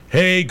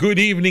Hey, good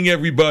evening,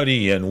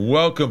 everybody, and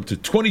welcome to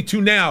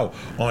 22 Now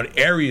on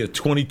Area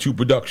 22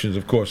 Productions.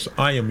 Of course,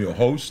 I am your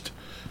host,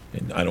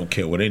 and I don't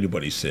care what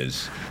anybody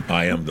says,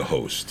 I am the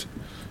host.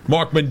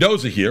 Mark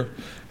Mendoza here,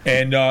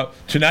 and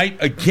tonight,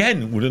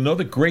 again, with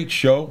another great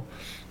show.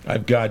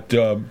 I've got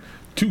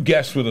two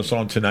guests with us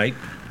on tonight,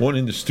 one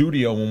in the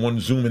studio and one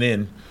zooming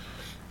in.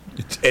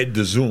 It's Ed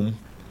the Zoom.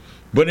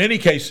 But in any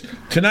case,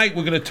 tonight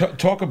we're going to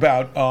talk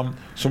about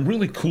some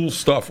really cool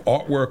stuff,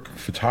 artwork,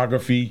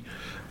 photography,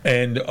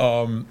 and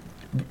I'm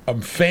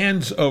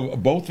fans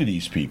of both of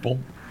these people.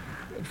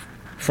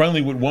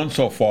 Friendly with one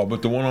so far,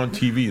 but the one on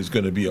TV is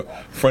going to be a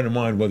friend of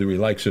mine whether he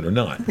likes it or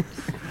not.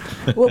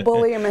 We'll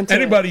bully him into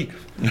Anybody,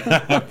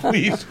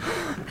 please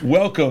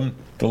welcome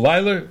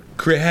Dalila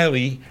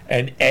Kriheli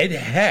and Ed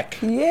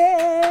Heck.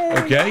 Yay!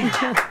 Okay?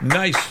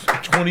 Nice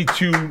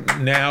 22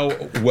 Now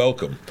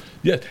welcome.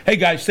 Yes. Hey,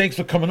 guys, thanks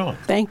for coming on.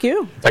 Thank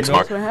you. Thanks,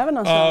 Mark. For having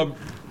us.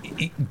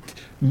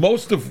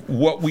 Most of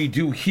what we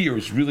do here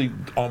is really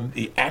on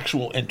the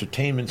actual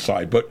entertainment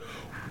side, but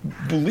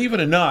believe it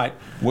or not,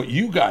 what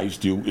you guys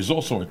do is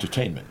also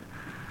entertainment.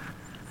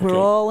 We're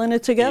all in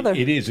it together.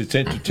 It is. It's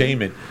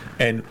entertainment.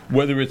 And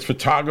whether it's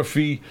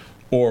photography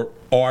or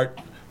art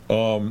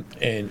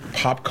and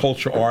pop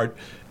culture art,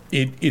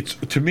 it's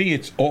to me,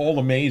 it's all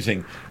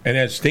amazing. And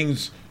as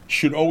things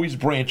should always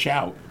branch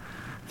out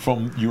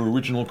from your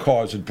original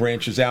cause, it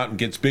branches out and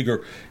gets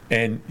bigger,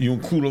 and you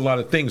include a lot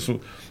of things.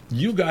 So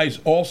you guys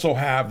also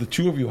have, the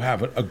two of you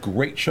have a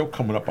great show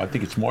coming up. I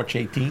think it's March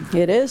 18th.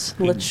 It is.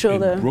 Let's show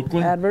the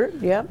Brooklyn advert.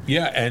 Yep.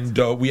 Yeah, and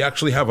we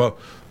actually have a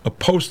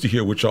poster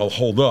here, which I'll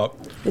hold up.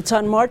 It's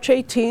on March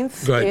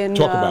 18th. Go ahead, in,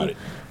 talk about it.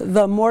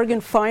 The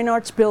Morgan Fine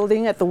Arts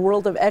Building at the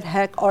World of Ed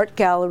Heck Art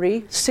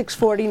Gallery,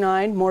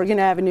 649 Morgan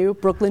Avenue,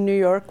 Brooklyn, New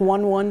York,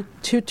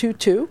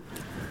 11222.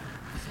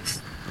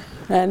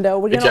 And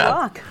we're going to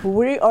rock.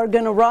 We are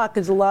going to rock.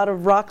 There's a lot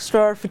of rock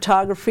star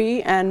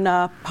photography and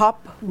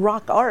pop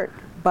rock art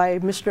by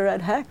Mr.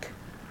 Ed Heck.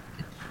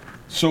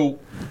 So,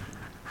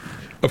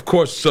 of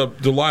course,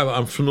 Dalila,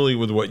 I'm familiar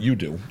with what you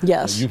do.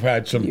 Yes. You've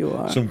had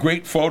some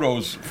great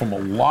photos from a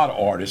lot of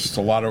artists,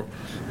 a lot of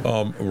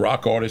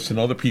rock artists and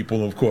other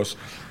people, and of course,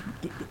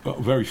 a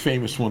very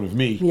famous one of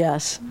me.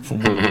 Yes.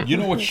 You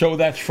know what show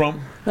that's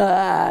from?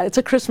 It's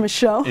a Christmas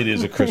show. It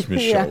is a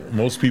Christmas show.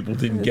 Most people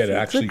didn't get it.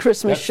 Actually, it's a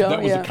Christmas show.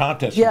 That was a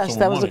contest. Yes,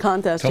 that was a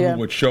contest. Tell me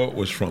what show it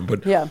was from.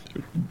 But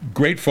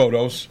great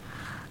photos,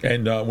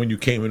 and when you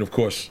came in, of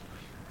course,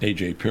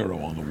 A.J. Pirro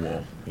on the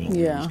wall.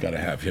 You just got to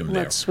have him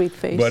there. That sweet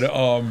face. But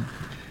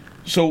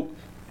so,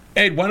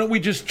 Ed, why don't we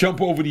just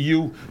jump over to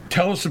you?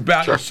 Tell us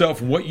about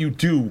yourself, what you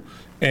do,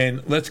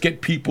 and let's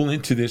get people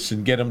into this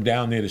and get them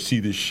down there to see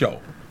this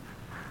show.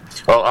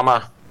 Well, I'm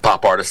a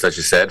pop artist, as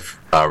you said,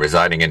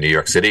 residing in New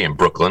York City, in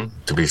Brooklyn,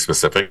 to be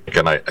specific.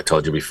 And I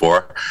told you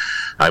before,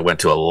 I went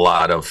to a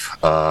lot of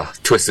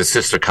Twisted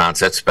Sister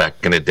concerts back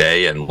in the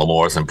day, and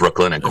L'Amour's in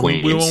Brooklyn and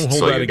Queens. We won't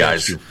hold that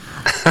against you.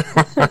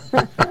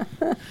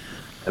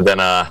 And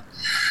then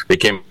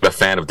became a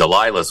fan of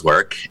Dalila's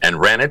work and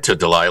ran into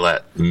Dalila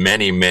at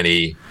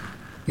many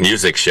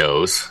music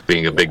shows,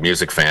 being a big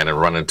music fan, and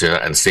run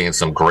into and seeing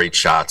some great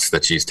shots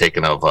that she's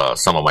taken of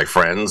some of my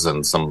friends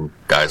and some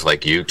guys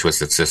like you,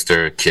 Twisted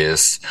Sister,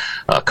 Kiss,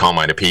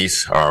 Carmine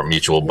Apiece, our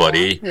mutual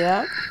buddy.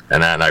 Yeah.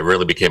 And then I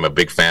really became a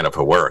big fan of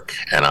her work,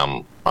 and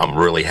I'm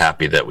really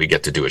happy that we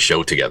get to do a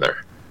show together.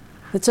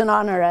 It's an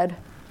honor, Ed.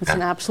 It's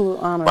an absolute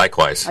honor.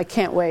 Likewise. I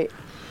can't wait.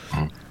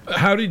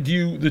 How did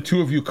the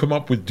two of you come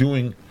up with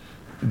doing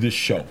this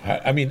show?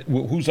 I mean,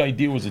 whose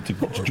idea was it to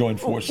join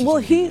forces? Well,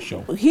 and do the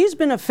show? he's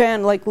been a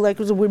fan, like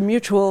with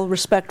mutual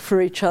respect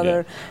for each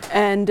other,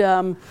 and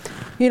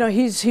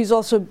he's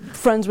also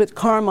friends with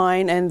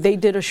Carmine, and they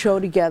did a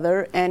show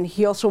together. And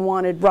he also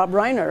wanted Rob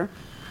Reiner.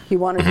 He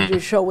wanted to do a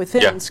show with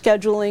him, and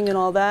scheduling and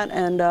all that.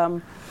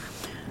 And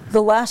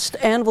the last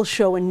Anvil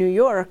show in New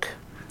York,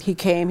 he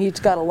came.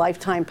 He's got a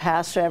lifetime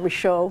pass to every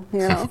show,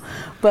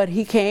 but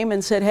he came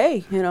and said,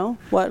 "Hey,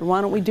 why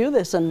don't we do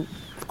this?" And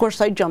of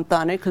course, I jumped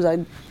on it because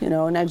an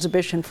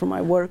exhibition for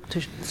my work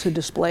to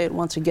display it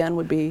once again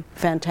would be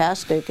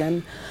fantastic,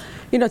 and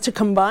to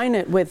combine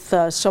it with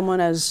someone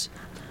as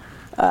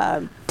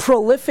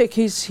prolific.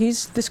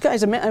 He's this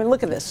guy's a man. I mean,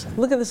 look at this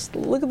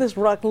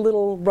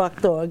little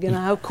rock dog.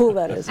 How cool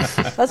that is.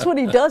 That's what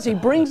he does. He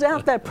brings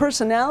out that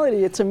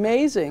personality. It's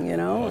amazing.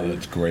 Oh,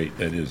 that's great.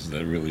 That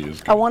really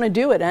is. Great. I want to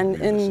do it,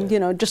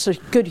 and just a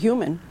good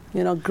human.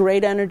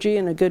 Great energy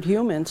and a good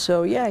human.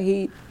 So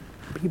he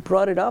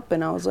brought it up,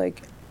 and I was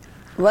like,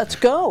 let's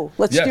go.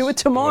 Let's do it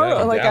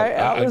tomorrow. Well,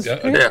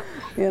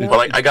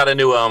 I got a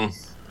new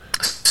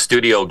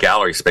studio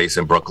gallery space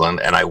in Brooklyn,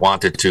 and I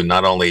wanted to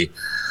not only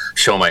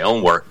show my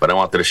own work, but I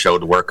wanted to show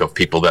the work of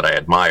people that I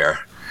admire.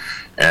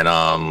 And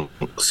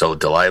so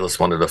Dalila's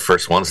one of the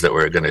first ones that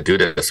we're going to do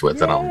this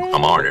with, and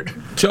I'm honored.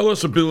 Tell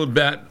us a bit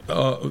about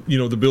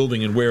the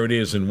building and where it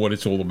is and what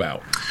it's all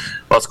about.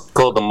 Well, it's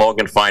called the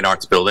Morgan Fine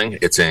Arts Building.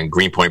 It's in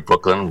Greenpoint,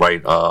 Brooklyn,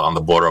 right on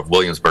the border of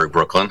Williamsburg,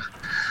 Brooklyn.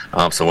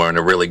 So we're in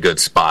a really good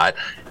spot.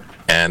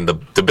 And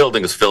the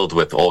building is filled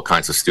with all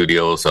kinds of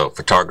studios,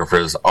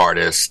 photographers,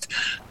 artists,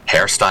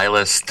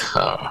 hairstylist,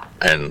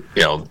 and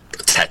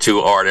tattoo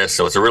artist.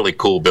 So it's a really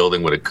cool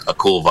building with a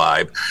cool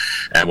vibe.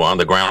 And we're on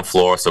the ground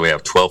floor, so we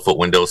have 12-foot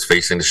windows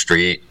facing the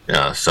street,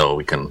 so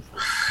we can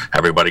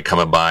everybody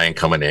coming by and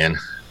coming in.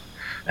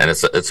 And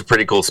it's a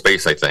pretty cool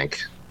space, I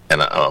think.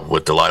 And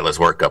with Dalilah's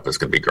work up, it's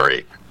going to be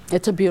great.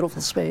 It's a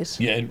beautiful space.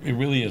 Yeah, it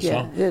really is.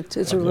 Yeah, huh?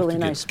 it's a really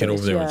nice space. Get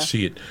over there and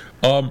see it.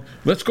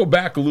 Let's go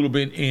back a little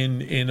bit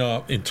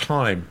in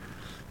time,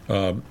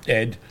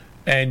 Ed.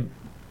 And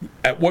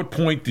at what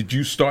point did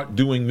you start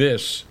doing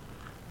this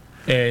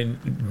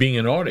and being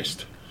an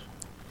artist?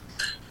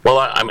 Well,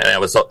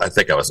 I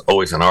think I was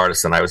always an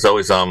artist, and I was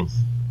always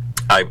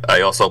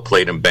I also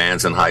played in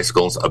bands in high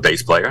school, a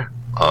bass player,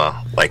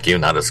 like you,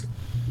 not as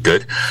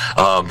good.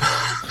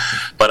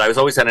 But I was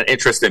always had an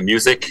interest in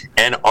music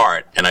and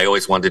art, and I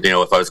always wanted to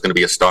know if I was going to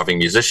be a starving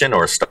musician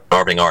or a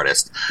starving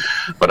artist.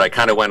 But I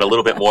kind of went a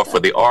little bit more for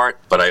the art,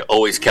 but I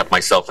always kept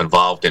myself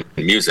involved in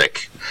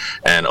music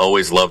and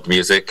always loved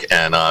music.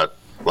 And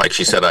like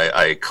she said,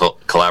 I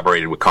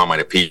collaborated with Carmine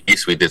at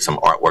Peace. We did some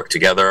artwork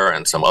together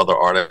and some other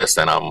artists,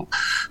 and I'm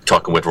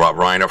talking with Rob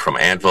Reiner from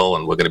Anvil,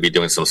 and we're going to be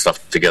doing some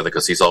stuff together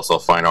because he's also a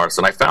fine artist.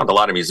 And I found a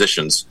lot of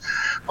musicians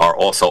are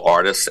also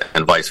artists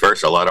and vice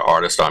versa. A lot of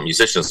artists are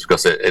musicians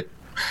because it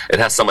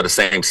has some of the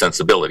same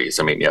sensibilities.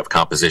 I mean, you have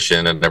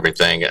composition and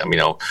everything,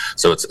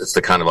 so it's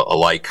the kind of a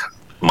like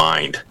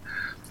mind.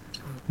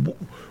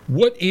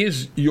 What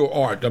is your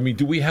art? I mean,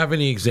 do we have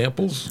any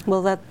examples?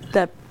 Well,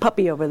 that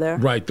puppy over there.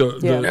 Right,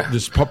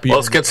 this puppy. Well,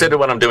 it's considered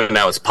what I'm doing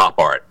now is pop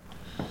art.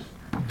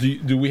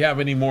 Do we have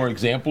any more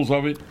examples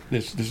of it?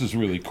 This is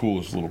really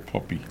cool, this little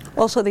puppy.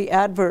 Also, the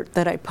advert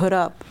that I put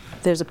up,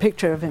 there's a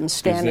picture of him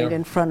standing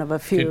in front of a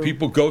few. Can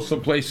people go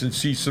someplace and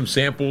see some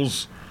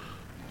samples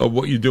of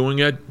what you're doing,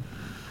 Ed?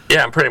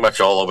 Yeah, I'm pretty much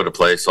all over the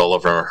place, all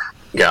over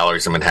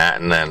galleries in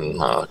Manhattan and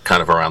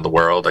kind of around the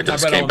world. I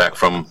just came back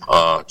from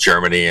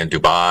Germany and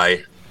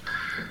Dubai.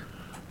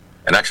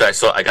 And actually,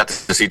 I got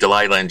to see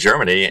Dalila in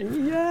Germany,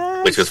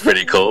 which was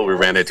pretty cool. We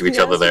ran into each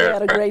other there. We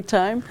had a great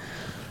time.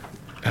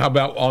 How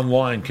about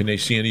online? Can they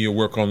see any of your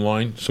work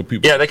online? So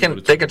people. Yeah, they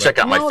can check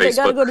out my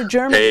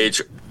Facebook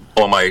page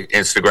or my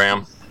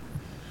Instagram.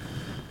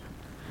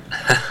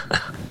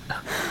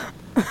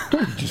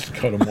 Just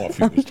cut him off.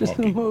 He was just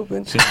talking.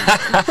 Moving.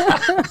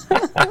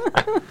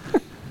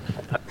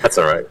 That's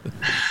all right.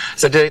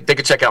 So they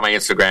could check out my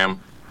Instagram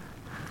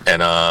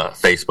and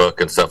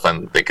Facebook and stuff,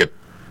 and they could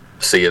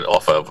see it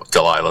off of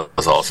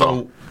Dalilah's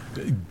also.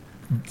 So,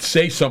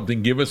 say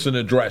something. Give us an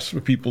address for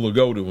people to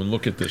go to and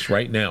look at this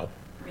right now.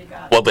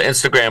 Well, the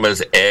Instagram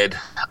is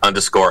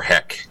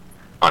ed_heck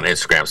on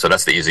Instagram, so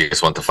that's the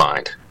easiest one to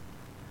find.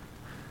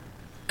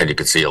 And you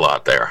can see a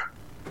lot there.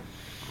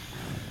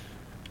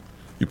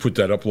 You put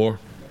that up, Laura?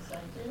 Yes,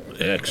 I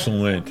did.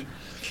 Excellent.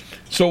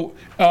 So,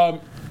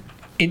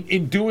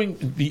 in doing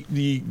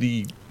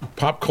the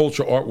pop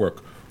culture artwork,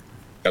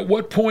 at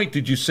what point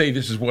did you say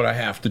this is what I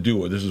have to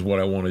do or this is what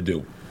I want to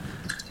do?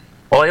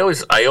 Well, I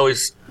always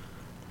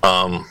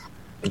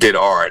did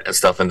art and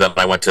stuff, and then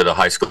I went to the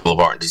High School of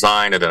Art and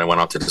Design, and then I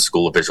went on to the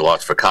School of Visual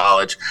Arts for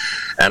college,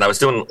 and I was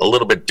doing a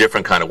little bit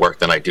different kind of work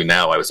than I do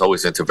now. I was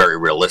always into very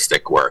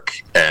realistic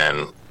work,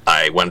 and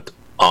I went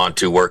on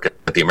to work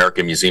at the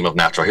American Museum of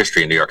Natural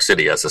History in New York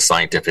City as a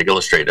scientific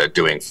illustrator,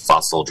 doing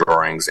fossil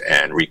drawings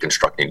and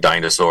reconstructing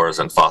dinosaurs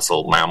and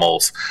fossil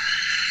mammals.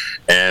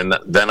 And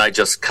then I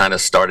just kind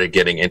of started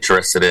getting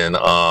interested in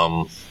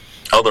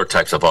other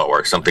types of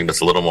artwork, something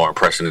that's a little more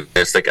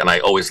impressionistic. And I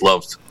always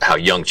loved how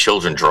young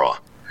children draw.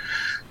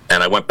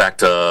 And I went back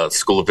to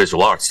School of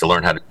Visual Arts to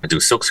learn how to do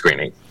silk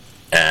screening.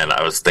 And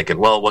I was thinking,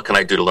 well, what can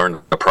I do to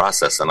learn the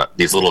process? And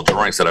these little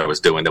drawings that I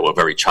was doing that were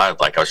very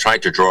childlike, I was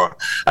trying to draw.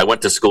 I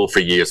went to school for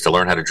years to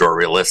learn how to draw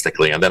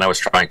realistically. And then I was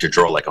trying to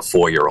draw like a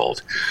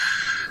 4-year-old.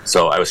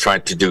 So I was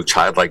trying to do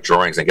childlike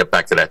drawings and get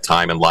back to that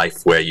time in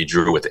life where you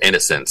drew with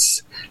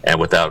innocence and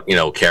without,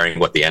 caring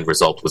what the end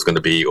result was going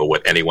to be or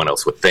what anyone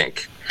else would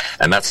think.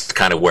 And that's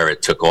kind of where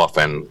it took off.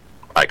 And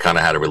I kind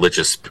of had a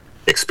religious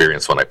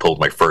experience when I pulled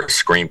my first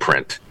screen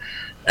print,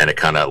 and it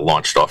kind of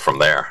launched off from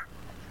there.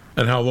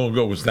 And how long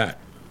ago was that?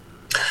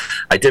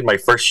 I did my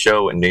first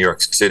show in New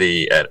York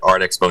City at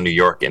Art Expo New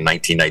York in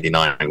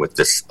 1999 with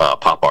this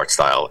pop art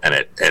style, and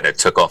it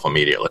took off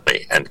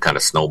immediately and kind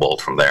of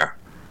snowballed from there.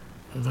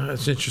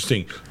 That's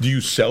interesting. Do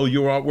you sell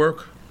your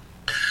artwork?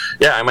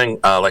 Yeah, I mean,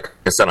 like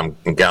I said, I'm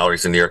in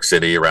galleries in New York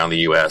City, around the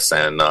U.S.,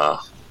 and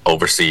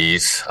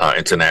overseas,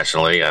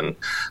 internationally. And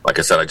like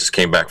I said, I just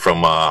came back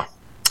from, I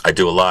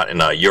do a lot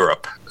in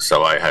Europe.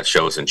 So I had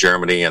shows in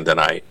Germany, and then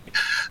I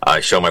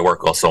show my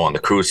work also on the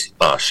cruise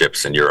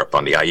ships in Europe,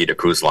 on the AIDA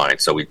cruise line.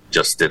 So we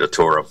just did a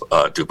tour of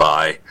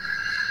Dubai.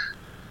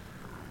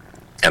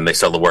 And they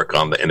sell the work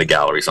in the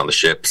galleries on the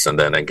ships and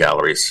then in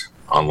galleries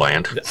on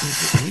land.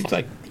 He's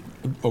like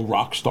a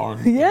rock star.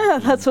 Yeah,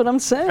 that's what I'm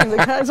saying. The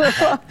guys are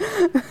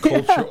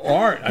culture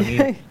art. I mean,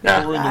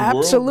 all in the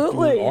absolutely.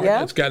 World doing art, Yeah,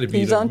 that's got to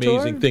be an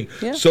amazing thing.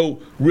 Yeah. So,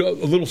 a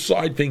little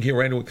side thing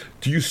here, anyway.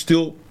 Do you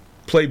still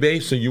play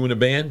bass? Are you in a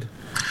band?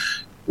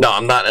 No,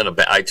 I'm not in a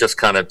band. I just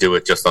kind of do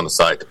it just on the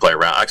side to play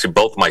around. Actually,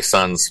 both my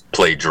sons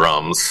play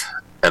drums,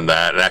 and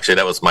actually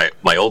that was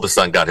my oldest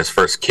son got his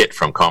first kit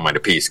from Carmine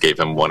Apiece. Gave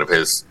him one of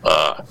his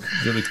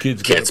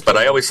kits. But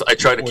I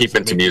try to keep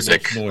into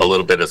music a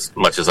little bit as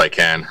much as I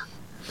can.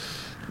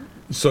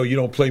 So you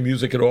don't play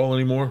music at all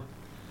anymore?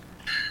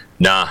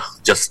 Nah,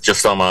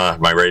 just on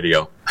my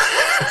radio.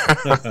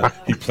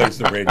 He plays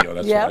the radio.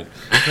 That's Yep. right.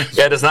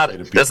 Yeah, there's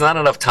not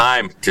enough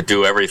time to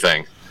do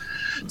everything,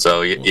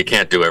 so you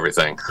can't do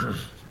everything.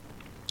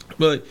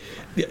 But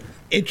yeah,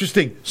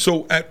 interesting.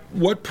 So at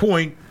what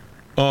point?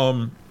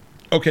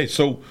 Okay,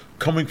 so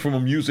coming from a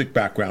music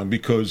background,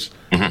 because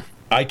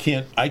I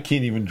can't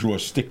even draw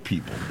stick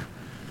people.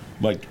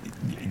 Like,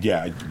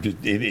 yeah,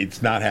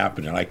 it's not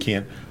happening. I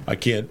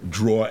can't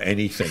draw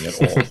anything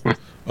at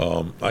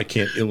all. I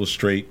can't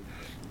illustrate.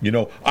 You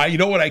know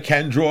what I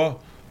can draw,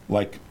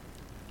 like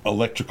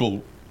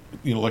electronic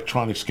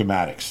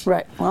schematics.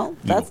 Right. Well,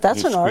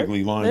 that's an art.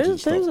 Squiggly lines and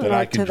stuff There's an that I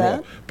art can to draw.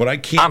 that. But I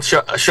can't.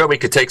 I'm sure we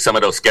could take some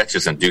of those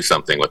sketches and do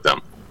something with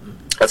them.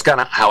 That's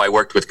kind of how I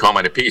worked with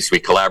Carmine Apiece. We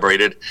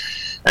collaborated,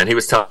 and he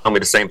was telling me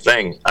the same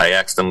thing. I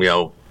asked him,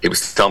 he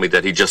was telling me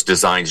that he just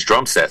designs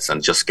drum sets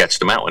and just sketched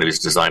them out when he was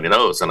designing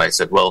those. And I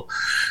said, well,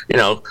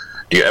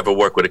 do you ever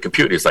work with a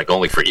computer? He's like,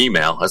 only for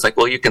email. I was like,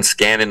 well, you can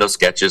scan in those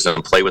sketches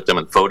and play with them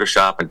in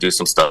Photoshop and do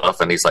some stuff.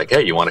 And he's like,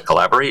 hey, you want to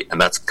collaborate?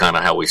 And that's kind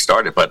of how we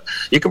started. But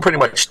you can pretty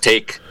much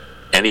take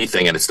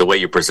anything, and it's the way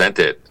you present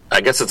it.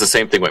 I guess it's the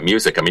same thing with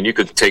music. I mean, you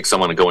could take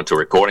someone and go into a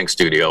recording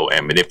studio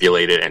and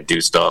manipulate it and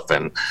do stuff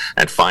and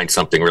find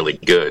something really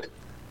good.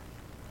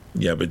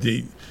 Yeah, but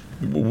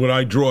what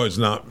I draw is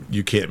not,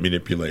 you can't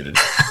manipulate it.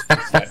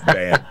 It's that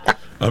bad.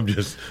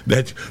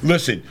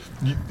 Listen,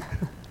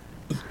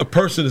 a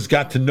person has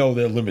got to know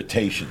their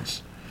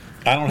limitations.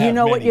 I don't have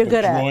what you're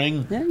good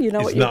drawing at. Yeah, you know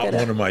is what you're not good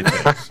one at. of my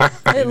things.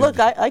 Hey, look,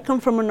 I come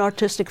from an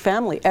artistic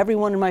family.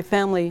 Everyone in my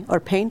family are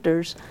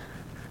painters.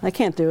 I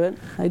can't do it.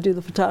 I do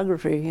the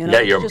photography.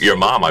 Yeah, your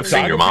mom. I've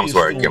seen your mom's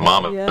work. Your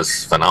mom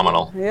is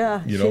phenomenal.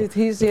 Yeah,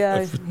 he's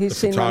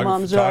seen my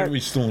mom's art.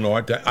 Photography's still an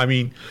art. I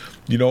mean,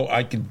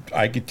 I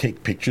could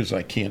take pictures.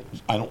 I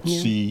don't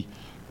see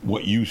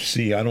what you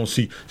see. I don't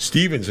see.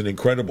 Steven's an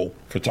incredible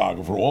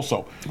photographer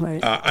also. Right.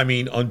 I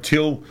mean,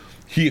 until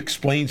he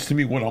explains to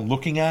me what I'm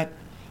looking at,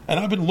 and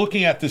I've been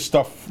looking at this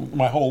stuff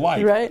my whole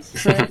life. Right.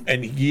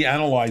 And he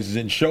analyzes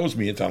and shows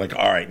me. It's like,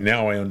 all right,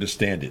 now I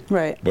understand it.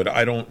 Right. But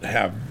I don't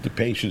have the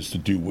patience to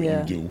do what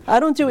you do. I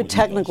don't do it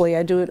technically.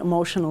 I do it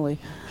emotionally.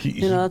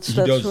 That's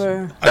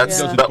where. That's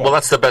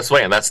the best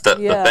way, and that's the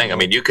thing. I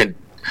mean, you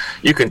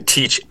can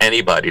teach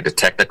anybody the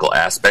technical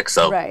aspects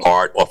of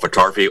art or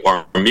photography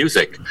or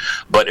music,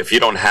 but if you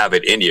don't have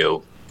it in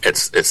you,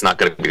 it's not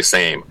going to be the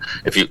same.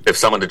 If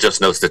someone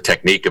just knows the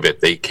technique of it,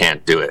 they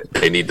can't do it.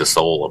 They need the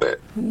soul of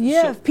it.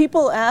 Yeah, if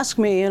people ask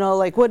me,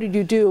 like, what did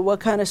you do?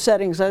 What kind of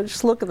settings? I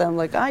just look at them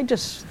like, I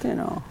just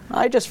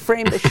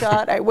framed the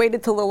shot. I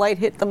waited till the light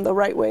hit them the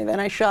right way,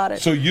 then I shot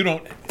it. So you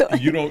don't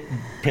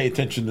pay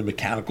attention to the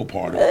mechanical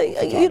part of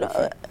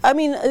it.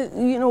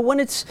 When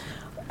it's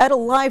at a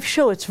live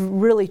show, it's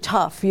really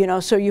tough,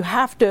 so you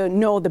have to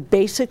know the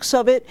basics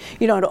of it,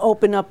 to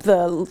open up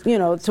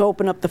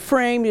the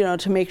frame,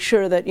 to make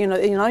sure that,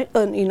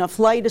 enough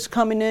light is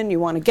coming in,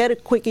 you want to get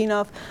it quick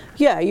enough.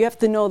 Yeah, you have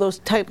to know those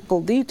technical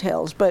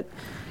details, but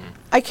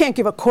I can't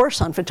give a course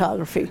on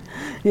photography.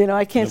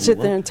 I can't sit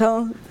there and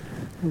tell.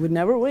 It would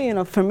never be.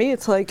 For me,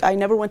 it's like I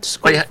never went to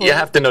school. Well, you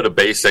have to know the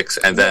basics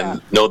and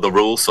then know the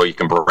rules so you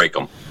can break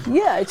them.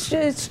 Yeah, it's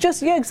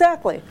just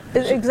exactly.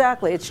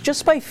 Exactly. It's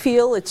just by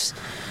feel. It's,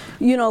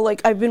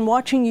 like I've been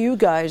watching you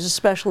guys,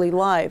 especially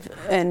live,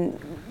 and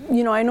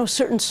I know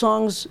certain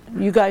songs,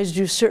 you guys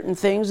do certain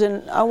things,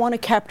 and I want to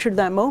capture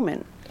that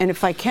moment. And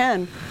if I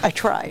can, I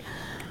try.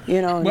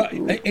 Well,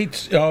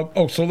 it's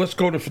so let's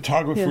go to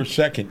photography for a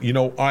second.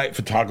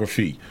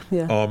 Photography.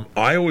 Yeah.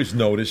 I always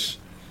notice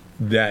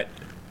that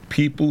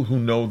people who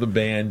know the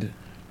band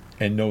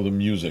and know the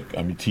music,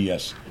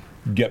 TS,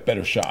 get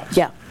better shots.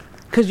 Yeah,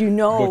 because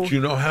But you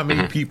know how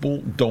many people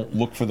don't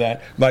look for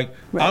that? Like,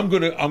 I'm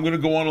gonna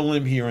go on a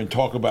limb here and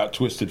talk about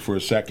Twisted for a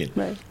second.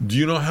 Right. Do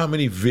you know how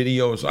many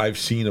videos I've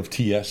seen of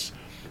TS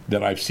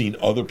that I've seen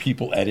other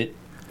people edit,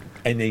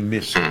 and they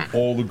miss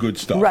all the good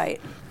stuff? Right.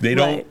 They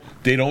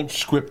don't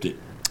script it.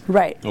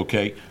 Right.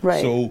 Okay.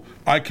 Right. So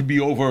I could be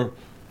over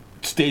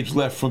stage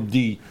left from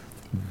D,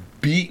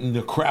 beating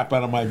the crap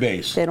out of my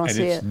bass. They don't and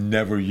see it's it.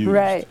 never used.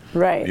 Right.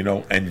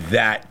 And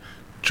that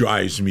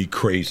drives me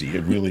crazy.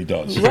 It really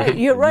does. Right,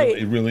 you're right.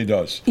 It really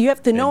does. You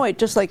have to know it,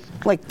 just like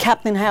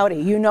Captain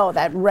Howdy.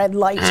 That red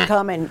light's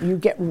coming. You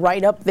get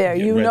right up there.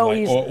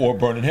 He's or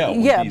Burning Hell.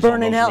 Yeah,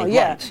 Burning Hell.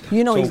 Yeah, lights.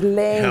 he's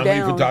laying down. How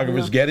many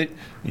photographers get it?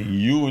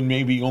 You and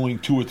maybe only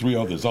 2 or 3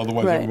 others.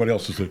 Otherwise, everybody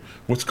else is like,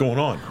 "What's going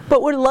on?"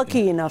 But we're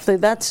lucky enough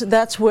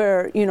that's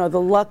where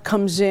the luck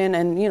comes in,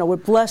 and we're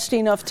blessed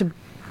enough to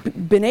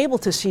been able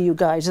to see you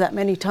guys that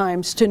many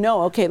times to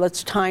know, okay,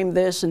 let's time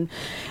this, and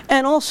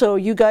also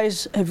you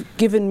guys have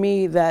given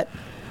me that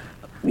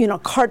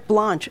carte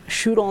blanche,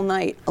 shoot all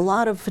night. A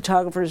lot of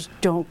photographers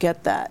don't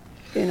get that.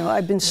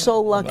 I've been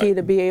so lucky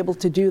to be able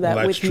to do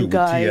that with you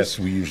guys. With TS,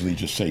 we usually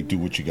just say, do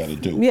what you got to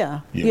do.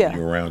 Yeah. When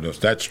you're around us.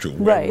 That's true.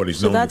 Right. Everybody's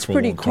So known that's you for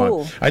pretty a long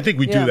cool. time. I think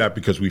we do that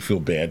because we feel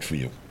bad for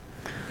you.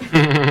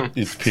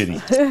 It's pity.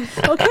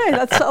 Okay,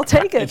 I'll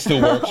take it. It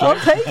still works. I'll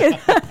take it.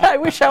 I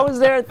wish I was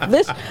there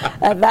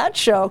at that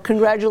show.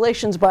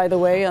 Congratulations, by the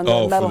way, on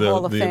the Metal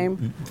Hall of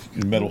Fame.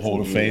 Metal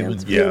Hall of Fame.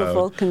 It's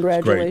beautiful.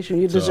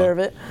 Congratulations. You deserve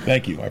it.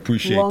 Thank you. I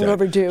appreciate that. Long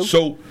overdue.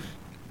 So,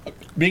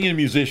 being a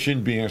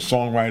musician, being a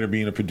songwriter,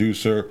 being a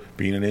producer,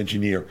 being an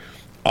engineer,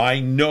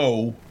 I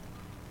know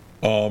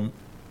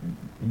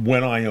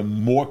when I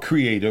am more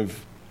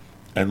creative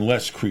and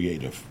less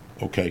creative.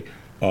 Okay.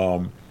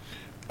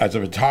 As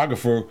a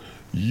photographer,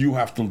 you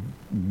have to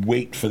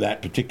wait for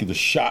that particular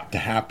shot to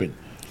happen.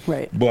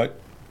 Right. But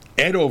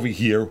Ed over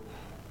here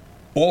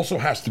also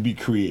has to be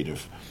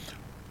creative.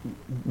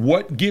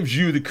 What gives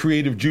you the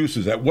creative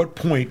juices? At what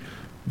point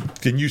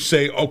can you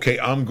say, okay,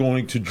 I'm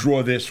going to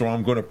draw this or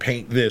I'm going to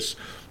paint this,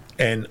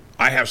 and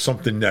I have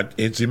something that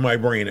it's in my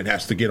brain and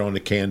has to get on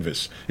the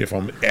canvas if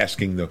I'm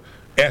asking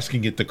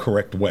it the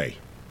correct way?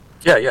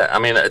 Yeah. I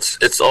mean,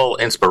 it's all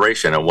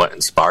inspiration and what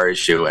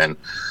inspires you. And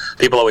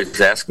people always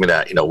ask me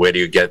that, where do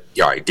you get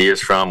your ideas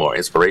from or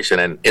inspiration?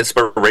 And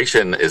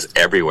inspiration is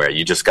everywhere.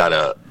 You just got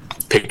to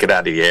pick it out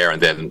of the air,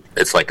 and then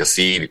it's like a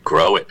seed,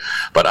 grow it.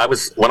 But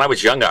when I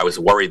was younger, I was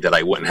worried that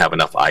I wouldn't have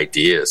enough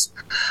ideas.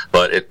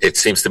 But it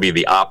seems to be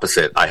the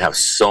opposite. I have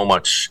so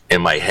much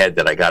in my head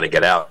that I got to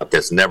get out.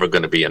 There's never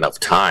going to be enough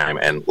time.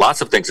 And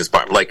lots of things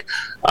inspire me. Like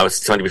I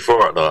was telling you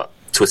before, the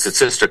Twisted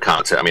Sister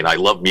concert. I mean, I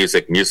love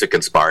music. Music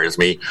inspires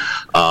me.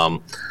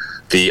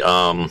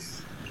 The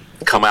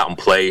Come Out and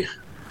Play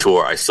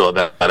tour, I saw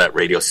that at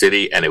Radio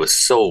City, and it was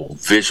so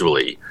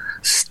visually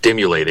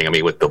stimulating. I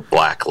mean, with the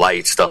black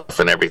light stuff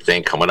and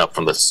everything coming up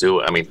from the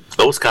sewer. I mean,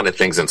 those kind of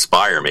things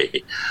inspire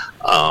me.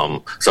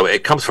 So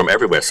it comes from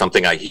everywhere.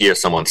 Something I hear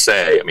someone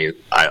say. I mean,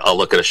 I'll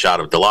look at a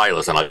shot of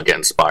Delilah's and I'll get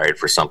inspired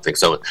for something.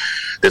 So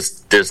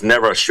there's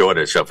never a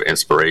shortage of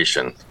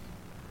inspiration.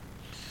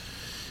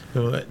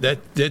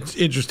 That's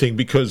interesting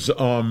because,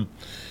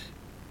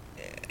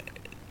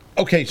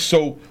 okay,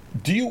 so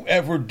do you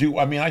ever do,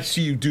 I mean, I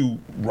see you do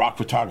rock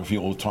photography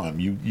all the time.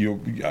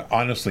 You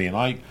honestly, and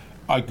I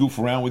goof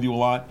around with you a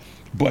lot,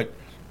 but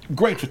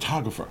great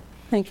photographer.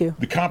 Thank you.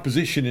 The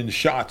composition in the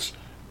shots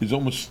is I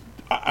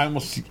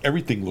almost see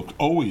everything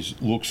always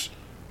looks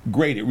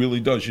great. It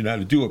really does. You know how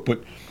to do it.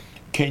 But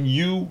can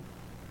you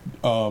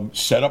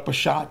set up a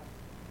shot?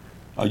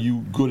 Are you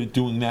good at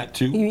doing that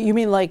too? You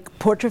mean like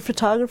portrait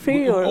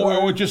photography,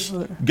 or just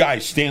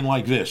guys stand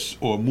like this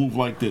or move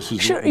like this?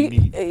 Is sure. What we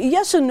need?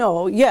 Yes and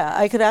no. Yeah,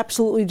 I could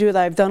absolutely do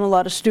that. I've done a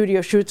lot of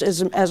studio shoots.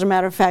 As a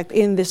matter of fact,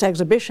 in this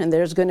exhibition,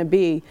 there's going to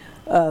be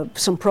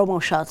some promo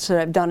shots that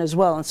I've done as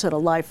well instead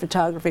of live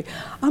photography.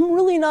 I'm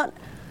really not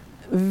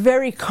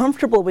very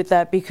comfortable with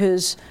that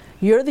because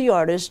you're the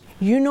artist.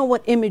 You know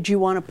what image you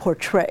want to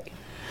portray.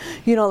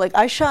 Like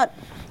I shot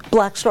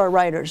Black Star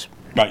Riders.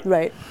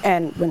 Right.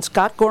 And when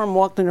Scott Gorham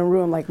walked in the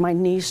room, like my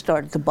knees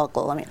started to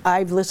buckle. I mean,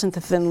 I've listened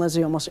to Thin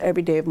Lizzy almost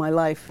every day of my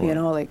life,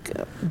 like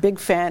a big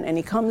fan. And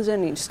he comes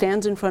in, he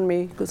stands in front of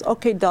me, he goes,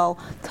 "Okay, doll,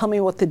 tell me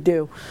what to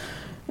do."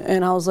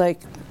 And I was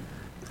like,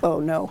 oh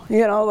no,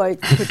 like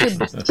put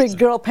your big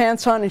girl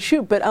pants on and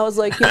shoot. But I was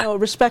like,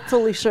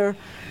 respectfully, sir,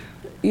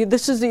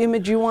 this is the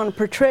image you want to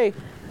portray.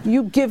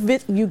 You give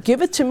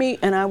it to me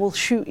and I will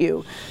shoot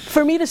you.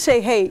 For me to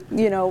say, hey,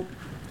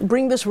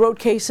 bring this road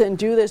case and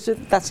do this,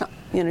 that's not,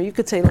 you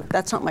could say, look,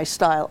 that's not my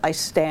style. I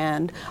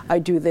stand, I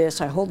do this,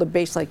 I hold a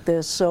bass like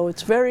this. So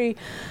it's very,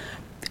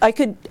 I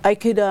could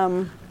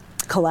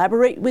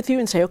collaborate with you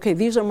and say, okay,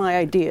 these are my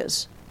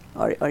ideas.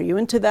 Are you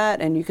into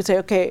that? And you could say,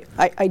 okay,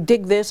 I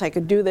dig this, I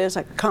could do this,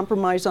 I could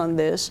compromise on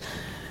this.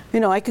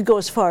 I could go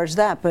as far as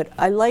that, but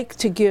I like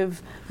to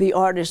give the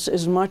artist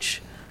as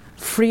much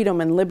freedom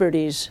and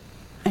liberties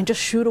and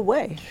just shoot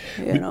away.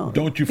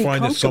 Don't you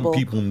find that some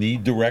people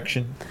need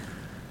direction?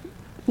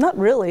 Not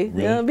really?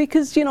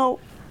 Because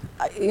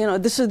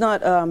this is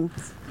not. I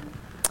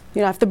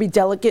have to be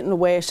delicate in the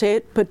way I say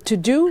it. But to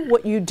do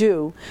what you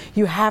do,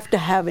 you have to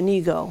have an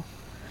ego.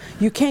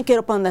 You can't get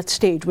up on that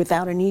stage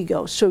without an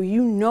ego. So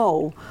you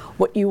know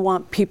what you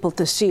want people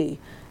to see.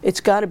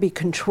 It's got to be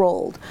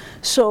controlled.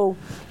 So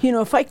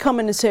if I come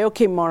in and say,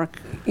 okay, Mark,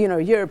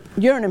 you're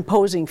an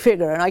imposing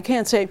figure, and I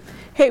can't say,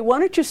 hey, why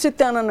don't you sit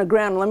down on the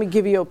ground and let me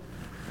give you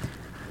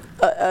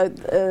a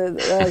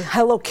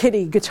Hello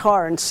Kitty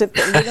guitar and sit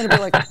there. And you're going to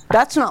be like,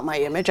 that's not my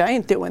image. I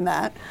ain't doing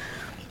that.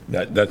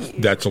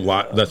 That's a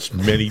lot. That's too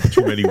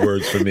many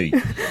words for me.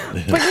 But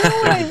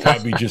it would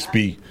probably just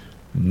be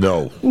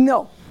no.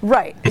 No,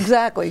 right,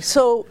 exactly.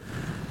 So,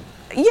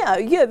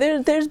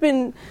 there's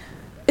been.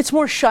 It's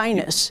more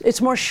shyness. It's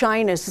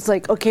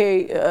like,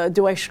 okay,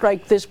 do I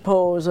strike this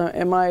pose?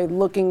 Am I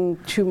looking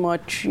too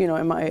much?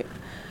 Am I?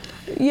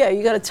 Yeah,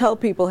 you got to tell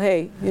people,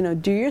 hey,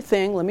 do your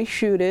thing. Let me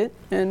shoot it,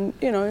 and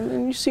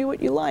and you see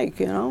what you like.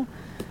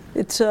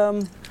 It's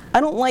I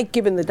don't like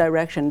giving the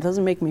direction. It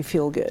doesn't make me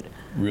feel good.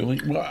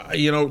 Really?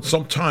 Well,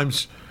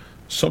 sometimes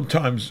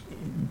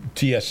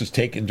TS is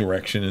taking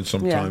direction, and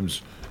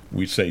sometimes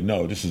we say,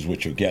 no, this is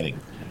what you're getting.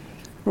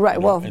 Right.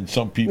 You know? Well, and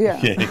some people,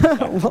 yeah.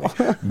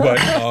 Exactly.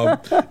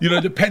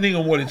 But depending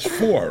on what it's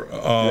for.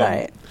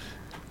 Right.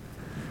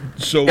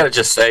 So I gotta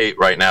just say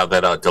right now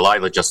that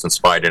Delilah just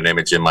inspired an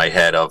image in my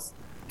head of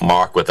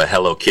Mark with a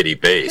Hello Kitty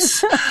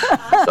bass.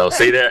 So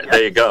see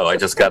there you go. I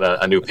just got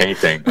a new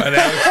painting.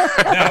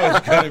 Now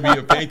it's going to be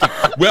a painting.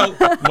 Well,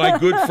 my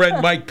good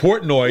friend Mike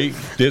Portnoy,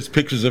 there's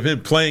pictures of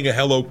him playing a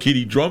Hello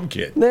Kitty drum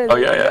kit. There Oh,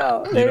 you yeah,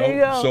 go. yeah. There you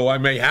go. So I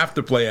may have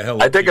to play a Hello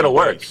I think Kitty it'll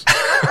work. bass.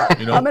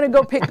 I'm going to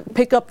go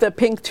pick up the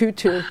pink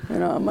tutu,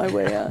 on my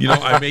way out.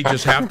 I may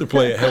just have to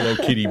play a Hello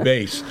Kitty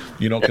bass,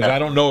 because I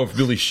don't know if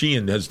Billy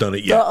Sheehan has done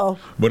it yet. Uh-oh.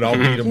 But I'll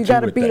beat him to it. You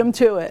got to beat him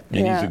to it.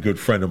 And yeah. he's a good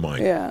friend of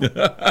mine.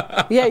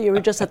 Yeah. Yeah, you were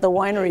just at the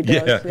winery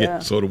dogs. Yeah.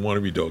 So the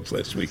winery dogs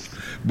last week.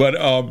 But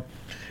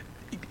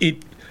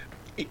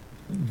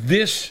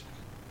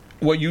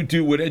what you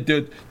do, what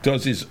Ed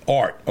does is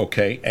art,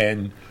 okay?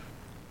 And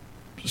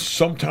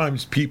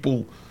sometimes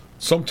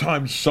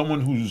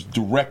someone who's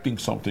directing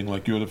something,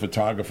 like you're the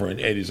photographer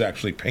and Ed is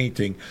actually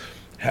painting,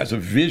 has a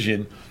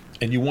vision,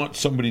 and you want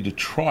somebody to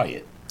try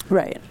it.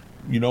 Right.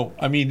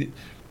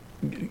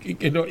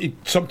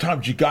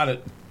 Sometimes you got to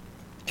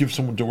give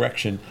someone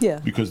direction, yeah,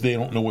 because they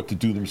don't know what to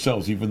do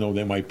themselves, even though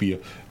they might be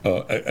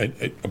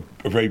a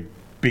very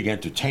big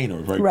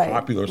entertainer, very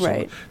popular.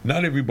 Right.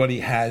 Not everybody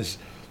has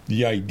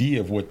the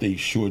idea of what they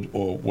should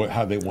or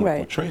how they want to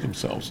portray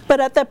themselves. But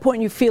at that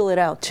point, you feel it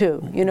out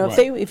too.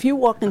 If you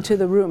walk into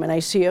the room and I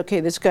see, okay,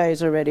 this guy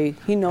is already,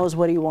 he knows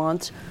what he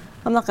wants,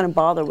 I'm not going to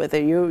bother with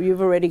it.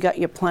 You've already got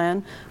your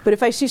plan. But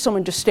if I see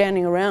someone just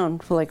standing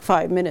around for like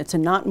 5 minutes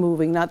and not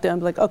moving, not there,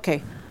 I'm like,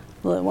 okay,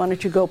 well, why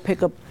don't you go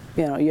pick up,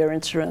 your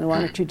instrument? Why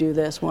don't you do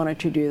this? Why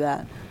don't you do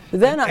that?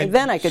 Then I could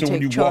take charge. So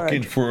when you walk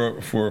in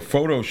for a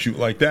photo shoot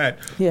like that,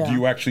 do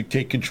you actually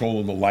take control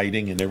of the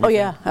lighting and everything? Oh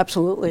yeah,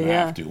 absolutely. You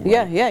have to,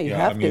 right? Yeah, you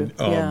have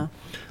to.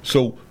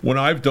 So when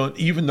I've done,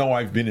 even though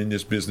I've been in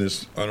this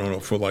business, I don't know,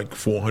 for like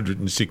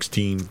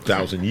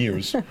 416,000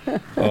 years,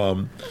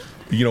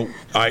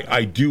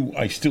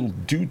 I still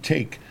do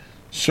take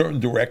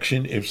certain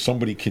direction if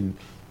somebody can,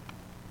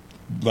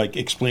 like,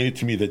 explain it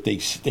to me that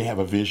they have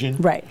a vision.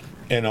 Right.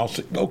 And I'll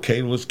say,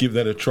 okay, let's give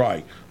that a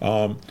try.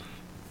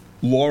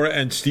 Laura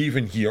and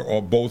Stephen here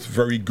are both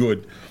very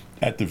good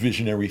at the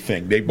visionary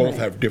thing. They both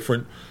have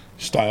different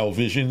style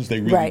visions.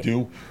 They really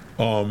do.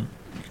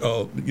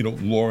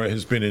 Laura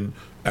has been in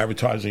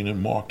advertising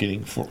and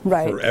marketing for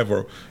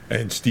forever,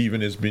 and Stephen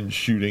has been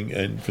shooting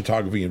and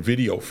photography and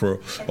video for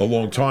a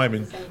long time.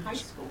 And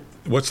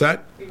what's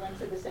that? We went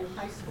to the same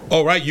high school.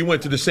 Oh, right. You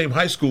went to the same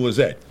high school as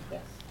Ed.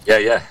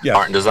 Yeah.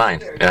 Art and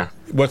design. Yeah.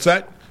 What's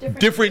that?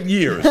 Different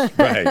years.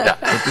 Right. But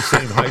the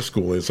same high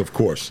school is, of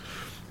course.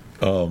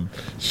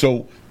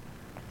 So,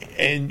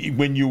 and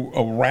when you're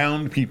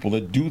around people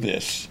that do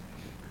this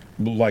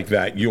like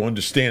that, you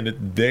understand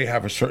that they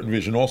have a certain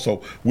vision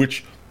also,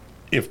 which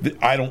if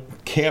I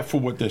don't care for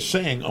what they're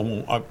saying,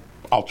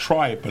 I'll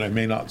try it, but I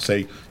may not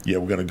say, yeah,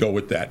 we're going to go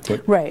with that.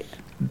 But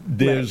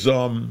there's,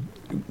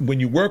 when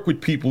you work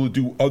with people who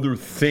do other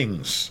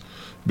things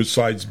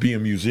besides be a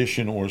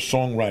musician or a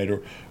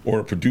songwriter or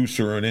a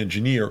producer or an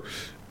engineer,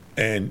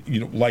 and,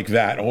 like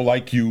that, or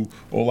like you,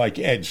 or like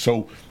Ed.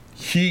 So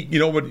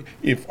but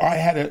if I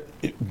had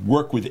to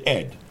work with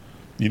Ed,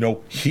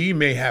 he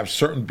may have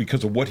certain,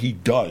 because of what he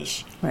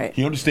does. Right.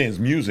 He understands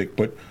music,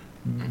 but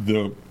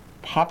the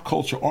pop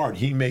culture art,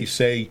 he may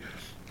say,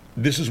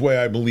 this is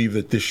why I believe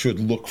that this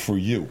should look for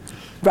you.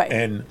 Right.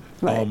 And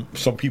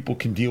some people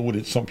can deal with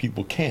it, some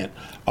people can't.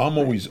 I'm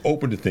always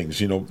open to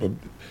things.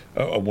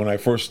 When I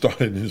first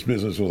started in this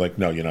business, I was like,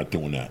 no, you're not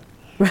doing that.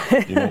 So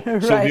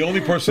the only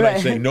person I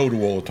say no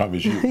to all the time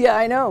is you. Yeah,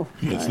 I know.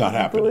 It's not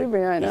happening. Believe me,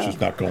 I know. It's just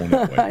not going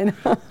that way. I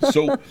know.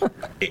 So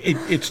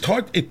it's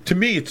hard. To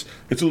me, it's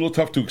a little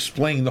tough to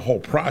explain the whole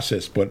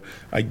process, but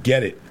I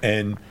get it.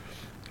 And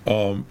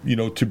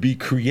to be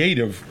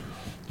creative,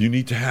 you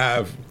need to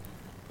have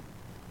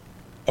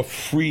a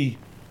free,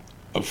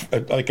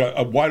 like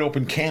a wide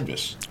open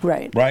canvas.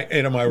 Right. Right.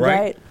 And am I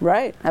right?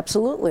 Right.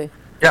 Absolutely.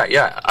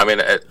 Yeah. I mean,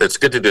 it's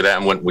good to do that.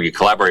 And when we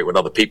collaborate with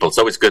other people, it's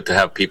always good to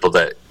have people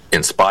that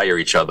inspire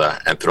each other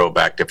and throw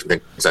back different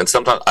things. And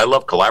sometimes I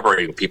love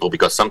collaborating with people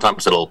because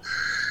sometimes it'll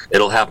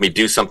have me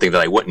do something that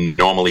I wouldn't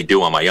normally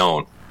do on my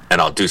own, and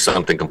I'll do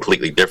something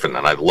completely different,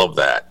 and I love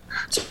that.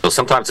 So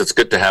sometimes it's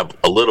good to have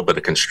a little bit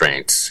of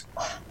constraints.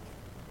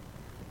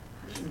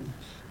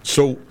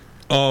 So,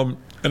 and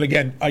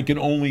again, I can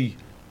only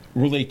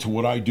relate to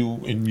what I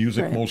do in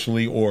music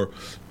mostly, or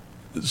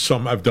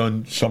I've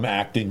done some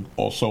acting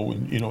also,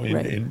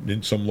 in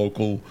some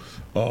local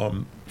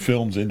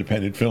films,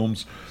 independent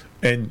films,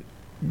 and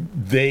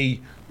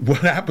what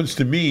happens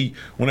to me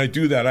when I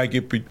do that, I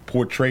get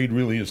portrayed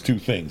really as two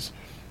things: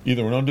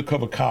 either an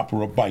undercover cop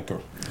or a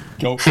biker.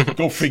 Go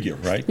figure,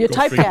 right? You're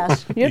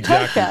typecast. You're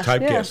exactly,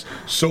 typecast.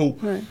 Yeah. So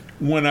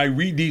when I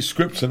read these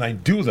scripts and I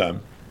do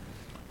them,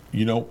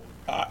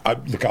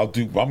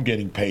 I'm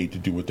getting paid to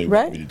do what they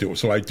want me to do,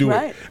 so I do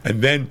it,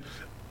 and then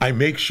I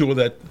make sure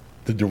that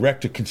the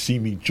director can see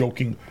me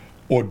joking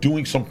or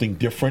doing something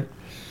different,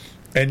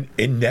 And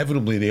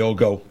inevitably they all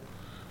go,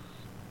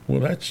 well,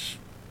 that's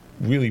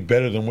really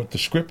better than what the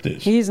script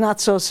is. He's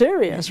not so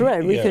serious,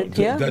 right? That's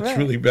right.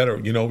 really better.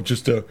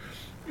 Just to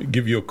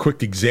give you a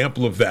quick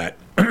example of that,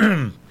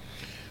 I'm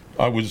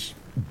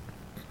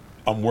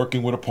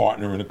working with a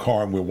partner in a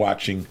car, and we're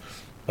watching,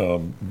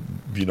 like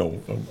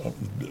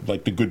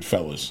the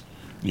Goodfellas.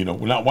 We're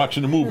not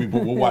watching the movie,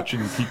 but we're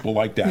watching people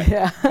like that.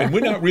 Yeah. And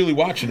we're not really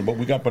watching it, but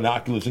we got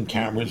binoculars and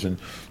cameras, and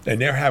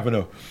they're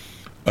having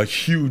a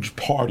huge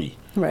party.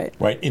 Right.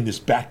 In this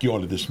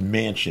backyard of this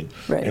mansion.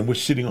 Right. And we're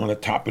sitting on the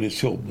top of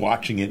this hill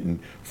watching it and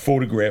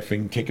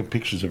photographing, taking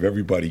pictures of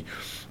everybody.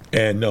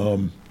 And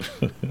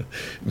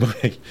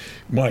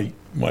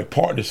my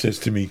partner says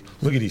to me,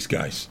 look at these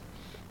guys.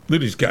 Look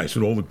at these guys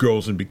with all the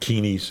girls in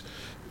bikinis.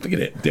 Look at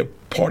it. They're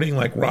partying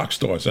like rock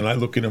stars. And I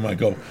look at them,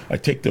 I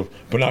take the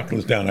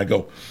binoculars down, I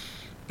go,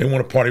 they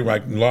want to party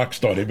like rock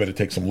star, they better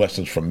take some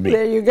lessons from me.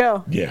 There you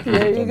go. Yeah,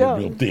 there you go.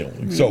 The real deal.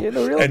 And so, You're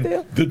the real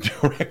deal. The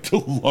director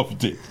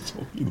loved it,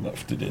 so he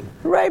left it in.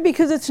 Right,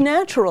 because it's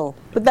natural.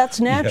 But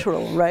that's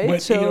natural, right?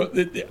 But, so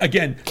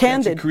again,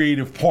 candid. That's the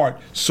creative part.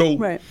 So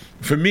right.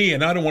 For me,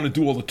 and I don't want to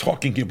do all the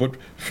talking here, but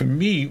for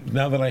me,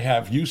 now that I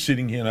have you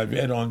sitting here and I've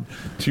Ed on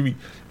to me,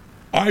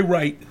 I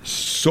write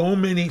so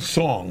many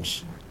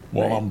songs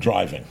while I'm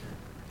driving.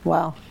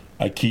 Wow.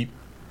 I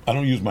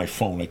don't use my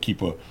phone. I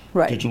keep a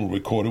digital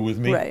recorder with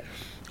me. Right.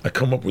 I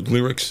come up with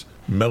lyrics,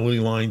 melody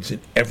lines, and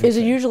everything. Is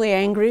it usually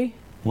angry?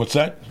 What's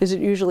that? Is it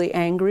usually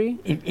angry?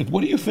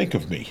 What do you think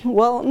of me?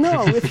 Well,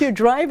 no. If you're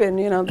driving,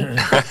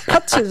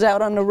 Cuts is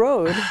out on the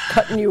road,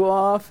 cutting you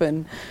off,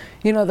 and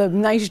the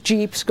nice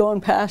Jeeps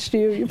going past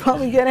you. You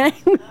probably get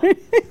angry.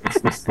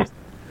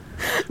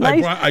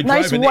 I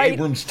drive an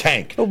Abrams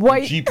tank.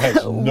 White Jeep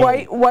has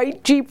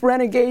white Jeep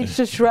Renegades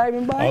just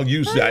driving by. I'll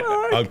use that.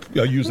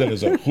 I'll use that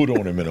as a hood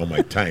ornament on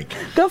my tank.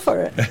 Go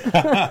for it.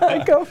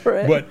 Go for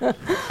it. But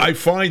I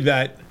find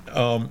that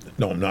no,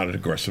 I'm not an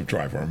aggressive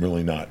driver. I'm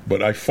really not.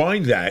 But I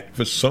find that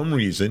for some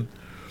reason,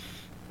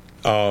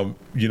 and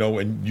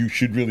you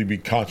should really be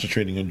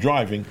concentrating on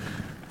driving.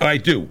 I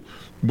do,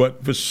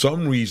 but for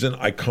some reason,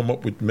 I come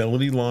up with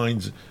melody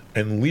lines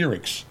and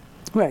lyrics.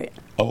 Right.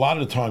 A lot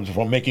of the times, if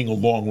I'm making a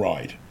long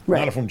ride,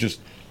 not if I'm just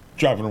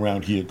driving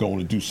around here going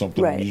to do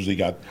something. Right. I usually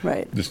got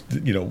this,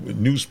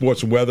 news,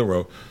 sports, and weather,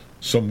 or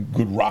some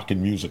good rock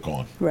and music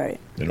on. Right.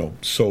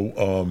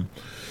 So,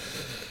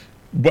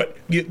 but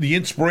the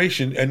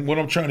inspiration and what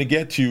I'm trying to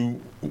get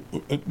to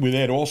with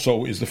Ed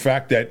also is the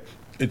fact that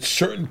at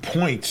certain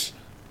points,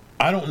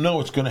 I don't know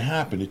it's going to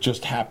happen. It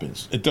just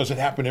happens. It doesn't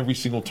happen every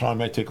single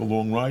time I take a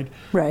long ride.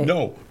 Right.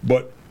 No,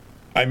 but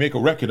I make a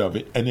record of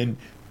it, and then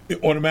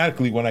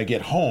automatically when I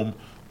get home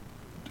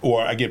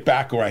or I get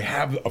back or I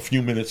have a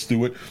few minutes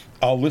to it,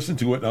 I'll listen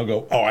to it and I'll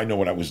go, oh, I know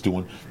what I was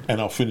doing,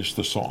 and I'll finish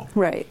the song.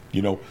 Right.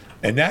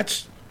 And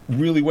that's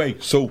really way.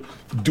 So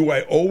do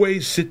I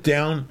always sit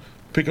down,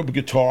 pick up a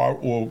guitar,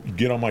 or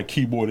get on my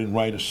keyboard and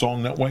write a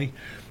song that way?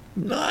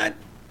 Not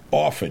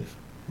often.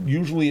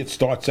 Usually it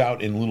starts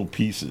out in little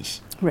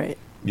pieces. Right.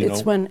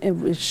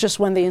 It's just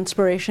when the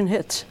inspiration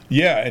hits.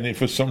 Yeah, and if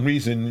for some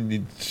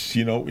reason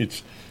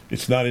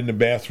it's not in the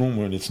bathroom,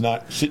 and it's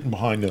not sitting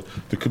behind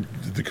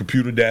the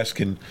computer desk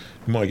and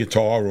my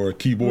guitar or a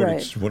keyboard. Right.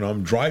 It's when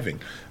I'm driving.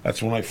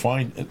 That's when I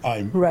find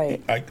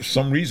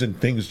some reason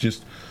things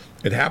just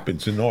it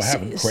happens, and I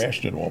haven't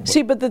crashed at all.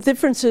 But the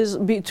difference is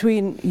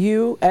between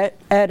you, Ed,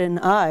 and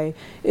I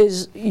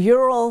is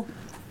you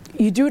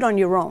do it on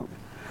your own,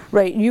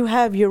 right? You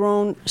have your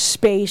own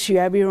space, you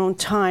have your own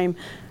time.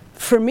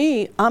 For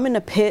me, I'm in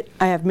a pit.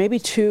 I have maybe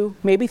 2,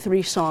 maybe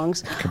 3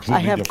 songs. Completely I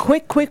have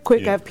different. quick.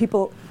 Yeah. I have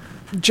people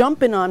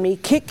jumping on me,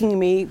 kicking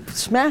me,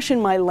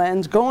 smashing my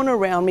lens, going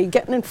around me,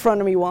 getting in front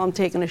of me while I'm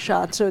taking a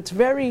shot. So it's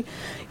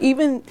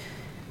even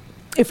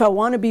if I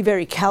want to be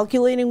very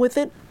calculating with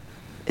it,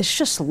 it's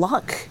just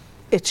luck.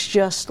 It's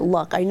just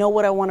luck. I know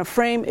what I want to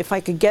frame. If I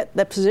could get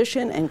that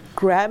position and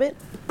grab it,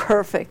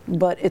 perfect.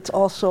 But it's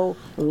also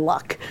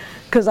luck.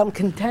 Because I'm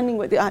contending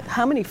with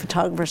how many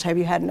photographers have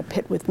you had in a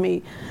pit with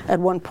me at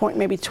one point?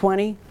 Maybe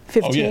 20,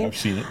 15? Oh, yeah, I've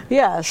seen it.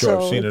 Yeah, sure,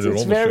 so I've seen it at all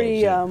it's the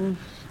very, shows,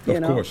 yeah.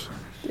 Of course.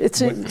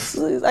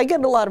 I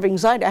get a lot of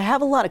anxiety. I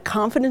have a lot of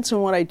confidence in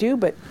what I do,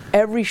 but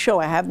every show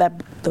I have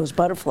those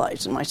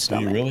butterflies in my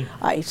stomach. Do you really?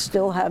 I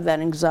still have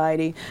that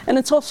anxiety. And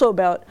it's also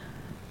about,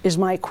 is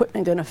my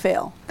equipment going to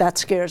fail? That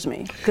scares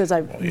me, because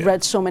I've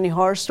read so many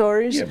horror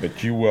stories. Yeah, but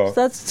so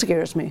that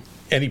scares me.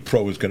 Any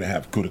pro is going to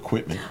have good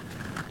equipment.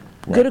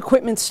 Right. Good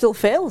equipment still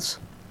fails.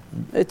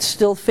 It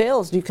still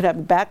fails. You could have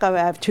a backup. I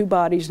have 2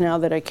 bodies now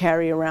that I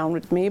carry around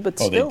with me, but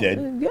still. They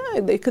dead?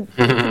 Yeah, they could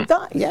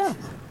die. Yeah.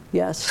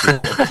 Yes.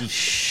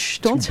 Shh,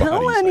 don't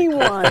tell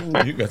anyone.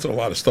 That's a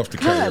lot of stuff to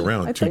carry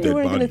around. I 2 thought dead you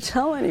weren't going to bodies.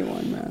 tell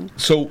anyone, man.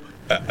 So,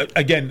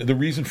 again, the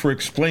reason for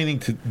explaining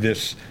to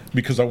this,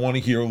 because I want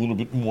to hear a little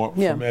bit more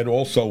from Ed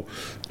also,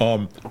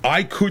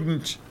 I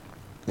couldn't,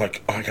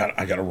 I got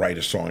to write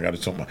a song. I got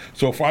to something.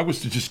 So if I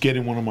was to just get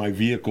in one of my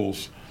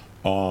vehicles,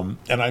 and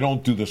I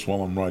don't do this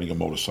while I'm riding a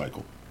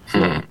motorcycle.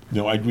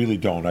 No, I really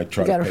don't. I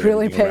try You to gotta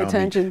really everything pay around me.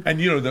 attention. And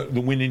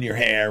the wind in your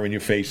hair and your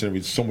face and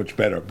everything's so much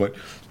better. But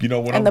when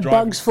And I'm the driving,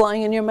 bugs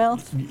flying in your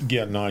mouth?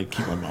 yeah, no, I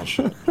keep my mouth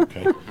shut.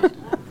 Okay.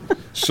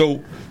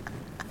 So,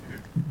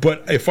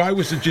 but if I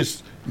was to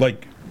just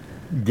like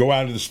go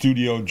out of the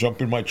studio,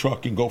 jump in my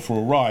truck, and go for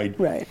a ride,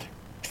 Right.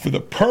 for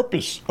the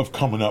purpose of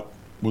coming up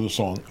with a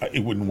song,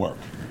 it wouldn't work.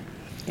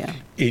 Yeah.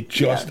 It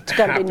just It's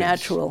got to be happens.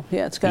 natural.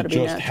 Yeah, it's got to be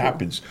natural. It just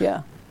happens.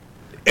 Yeah.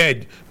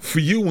 Ed, for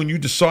you, when you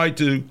decide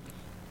to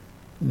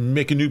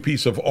make a new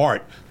piece of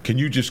art, can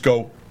you just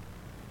go,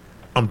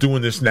 I'm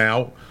doing this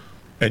now,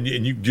 and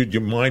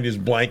your mind is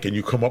blank and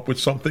you come up with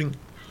something?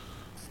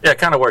 Yeah, it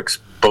kind of works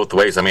both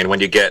ways. I mean, when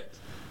you get,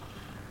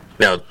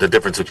 the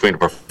difference between a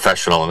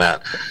professional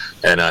and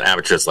an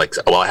amateur is like,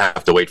 well, I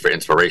have to wait for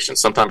inspiration.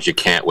 Sometimes you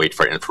can't wait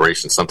for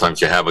inspiration.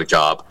 Sometimes you have a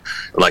job.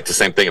 Like the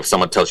same thing, if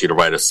someone tells you to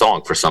write a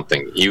song for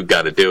something, you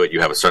got to do it.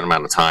 You have a certain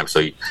amount of time,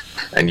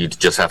 and you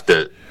just have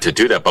to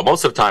do that. But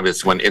most of the time,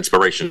 it's when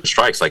inspiration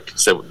strikes. Like,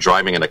 so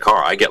driving in a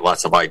car, I get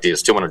lots of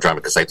ideas too when I'm driving,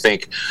 because I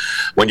think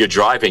when you're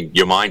driving,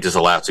 your mind is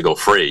allowed to go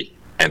free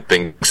and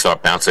things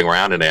start bouncing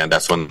around, and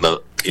that's when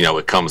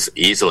it comes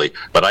easily.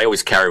 But I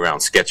always carry around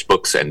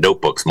sketchbooks and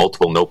notebooks,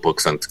 multiple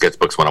notebooks and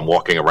sketchbooks when I'm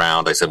walking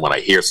around. I said, when I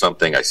hear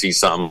something, I see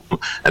something,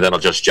 and then I'll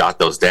just jot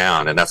those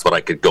down, and that's what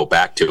I could go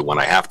back to when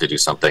I have to do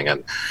something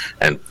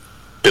and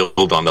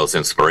build on those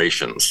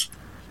inspirations.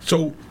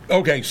 So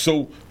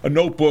a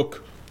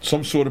notebook,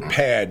 some sort of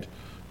pad.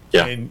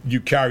 Yeah. And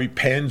you carry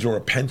pens or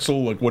a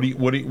pencil. Like, what do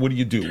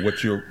you do?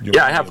 What's your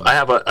Yeah, I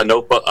have a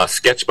notebook, a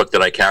sketchbook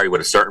that I carry with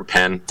a certain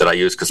pen that I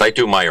use, because I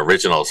do my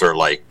originals are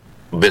like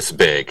this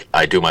big.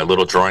 I do my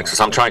little drawings because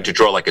I'm trying to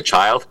draw like a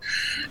child,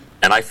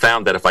 and I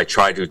found that if I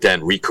try to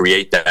then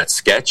recreate that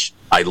sketch,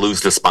 I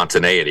lose the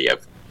spontaneity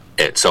of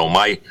it. So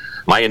my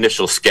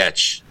initial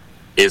sketch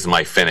is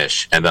my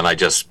finish, and then I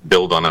just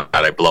build on it.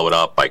 I blow it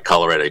up, I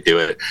color it, I do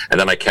it, and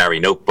then I carry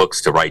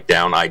notebooks to write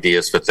down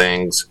ideas for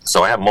things.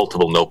 So I have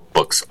multiple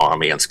notebooks on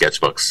me and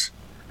sketchbooks.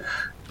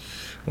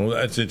 Well,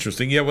 that's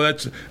interesting. Yeah, well,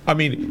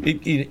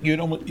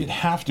 you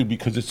have to,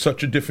 because it's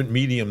such a different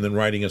medium than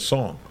writing a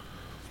song.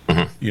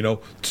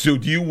 Mm-hmm. So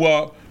do you,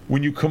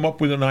 when you come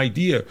up with an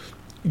idea,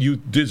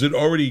 is it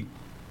already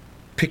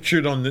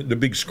pictured on the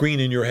big screen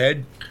in your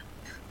head?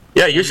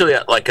 Yeah, usually,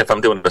 like if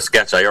I'm doing a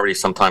sketch, I already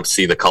sometimes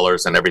see the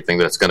colors and everything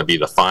that's going to be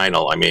the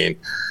final. I mean,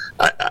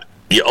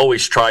 you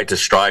always try to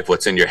strive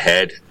what's in your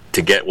head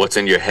to get what's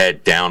in your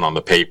head down on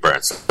the paper.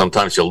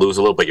 Sometimes you'll lose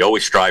a little, but you're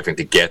always striving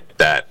to get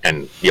that,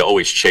 and you're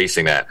always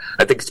chasing that.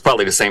 I think it's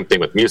probably the same thing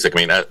with music.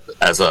 I mean,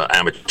 as an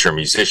amateur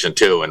musician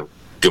too, and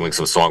doing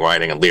some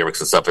songwriting and lyrics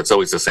and stuff, it's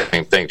always the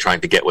same thing, trying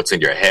to get what's in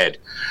your head,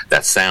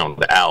 that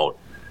sound out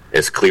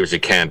as clear as you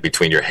can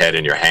between your head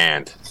and your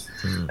hand.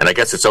 And I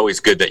guess it's always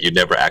good that you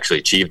never actually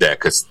achieve that,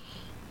 because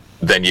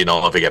then you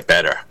don't ever get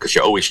better, because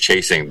you're always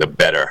chasing the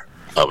better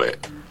of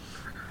it.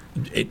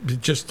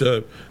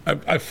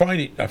 I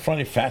find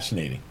it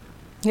fascinating.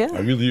 Yeah. I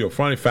really do. I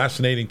find it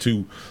fascinating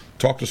to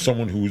talk to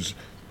someone who's,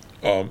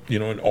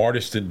 an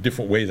artist in a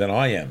different way than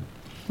I am.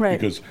 Right.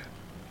 Because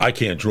I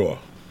can't draw.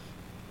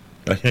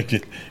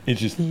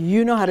 It's just.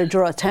 You know how to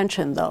draw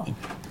attention, though.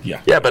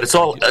 Yeah. Yeah, but it's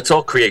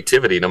all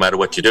creativity, no matter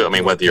what you do. I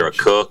mean, whether you're a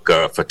cook,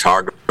 or a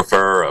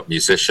photographer, a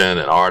musician,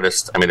 an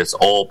artist. I mean, it's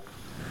all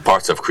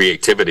parts of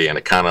creativity, and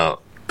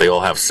they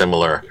all have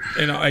similar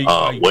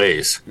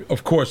ways.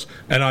 Of course,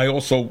 and I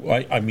also,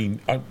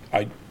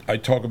 I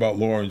talk about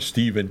Laura and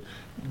Steven.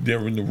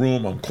 They're in the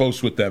room. I'm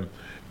close with them,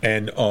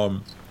 and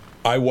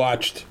I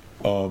watched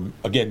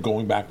again,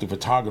 going back to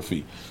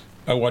photography.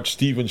 I watched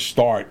Steven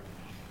start,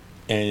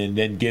 and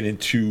then get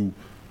into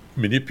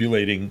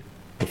manipulating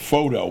the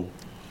photo.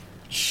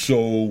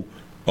 So,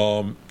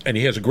 and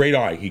he has a great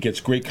eye. He gets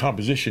great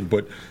composition.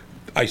 But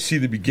I see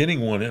the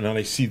beginning one, and then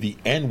I see the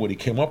end, what he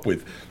came up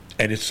with,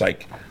 and it's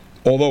like,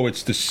 although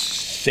it's the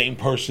same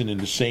person in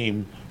the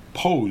same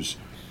pose,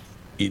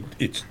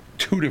 it's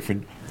two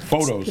different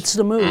photos. It's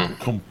the mood.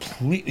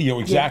 Completely,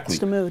 exactly. Yeah, it's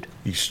the mood.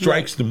 He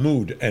strikes the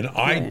mood, and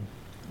I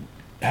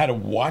had to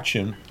watch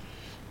him.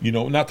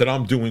 Not that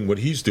I'm doing what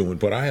he's doing,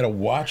 but I had to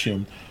watch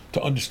him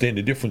to understand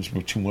the difference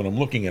between what I'm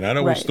looking at. I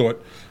always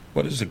thought,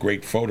 well, this is a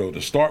great photo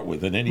to start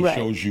with, and then he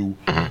shows you,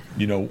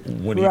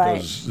 when he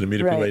does the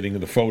manipulating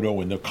of the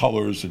photo and the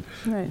colors, and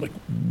like,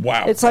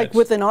 wow. It's like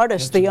with an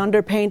artist, the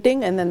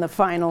underpainting and then the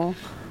final.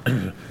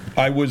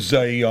 I was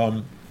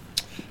one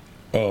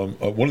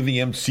of the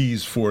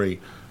MCs for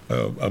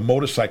a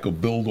motorcycle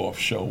build-off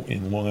show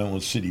in Long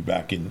Island City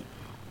back in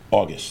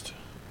August.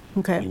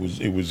 Okay.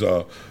 It was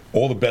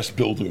all the best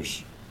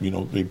builders.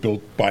 They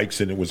built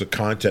bikes, and it was a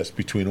contest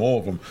between all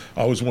of them.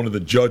 I was one of the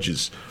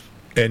judges,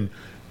 and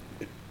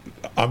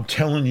I'm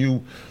telling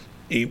you,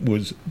 it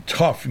was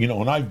tough.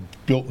 And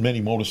I've built many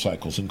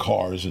motorcycles and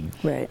cars, and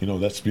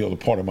that's the other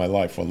part of my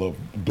life. I love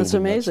building that's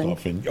amazing. that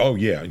stuff.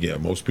 And yeah.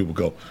 Most people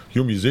go,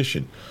 "You're a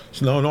musician."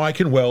 So no, I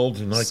can weld,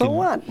 and I can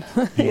what?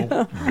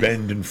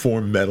 bend and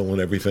form metal and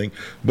everything.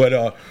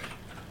 But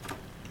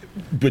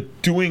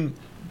doing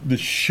the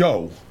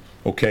show,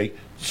 okay.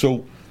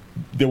 So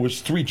there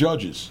was 3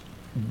 judges,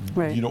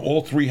 Right. you know,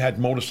 all three had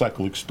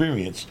motorcycle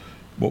experience.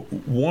 But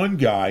one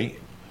guy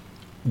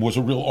was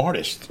a real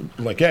artist,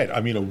 like Ed.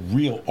 I mean, a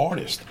real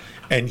artist.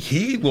 And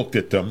he looked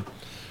at them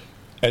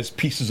as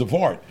pieces of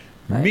art.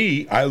 Right.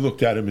 Me, I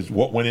looked at him as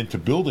what went into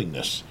building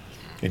this.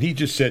 And he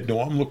just said, no,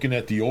 I'm looking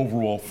at the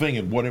overall thing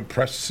and what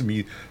impresses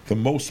me the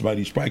most about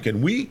each bike.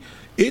 And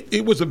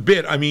it was a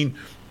bit, I mean,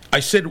 I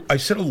said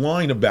a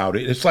line about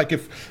it. It's like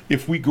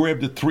if we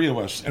grab the three of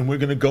us and we're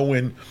going to go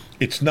in,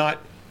 it's not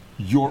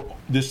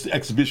this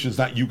exhibition is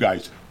not you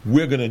guys.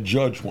 We're going to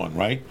judge one,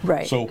 right?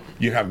 Right. So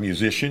you have a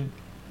musician,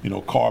 you know,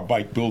 car,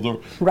 bike builder,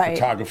 right.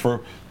 photographer,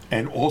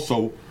 and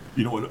also,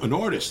 you know, an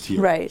artist here.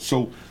 Right.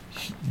 So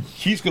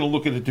he's going to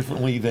look at it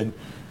differently than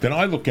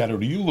I look at it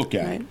or you look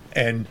at right. it.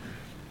 And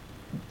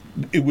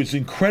it was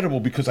incredible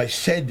because I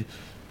said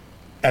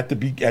at the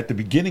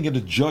beginning of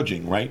the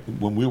judging, right,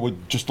 when we were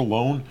just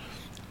alone,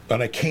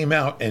 and I came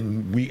out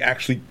and we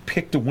actually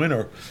picked a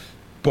winner,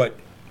 but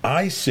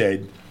I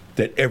said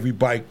that every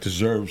bike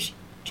deserves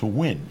to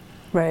win,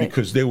 right?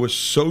 Because they were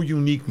so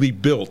uniquely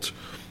built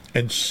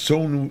and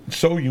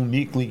so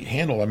uniquely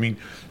handled. I mean,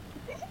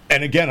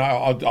 and again,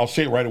 I'll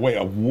say it right away,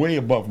 way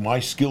above my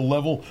skill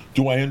level.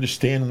 Do I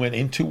understand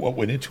what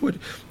went into it?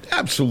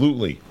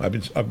 Absolutely. I've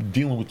been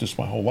dealing with this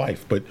my whole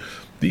life, but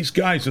these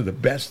guys are the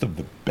best of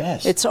the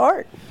best. It's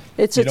art.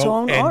 It's its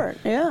own art.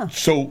 Yeah.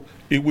 So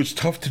it was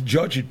tough to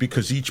judge it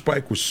because each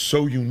bike was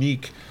so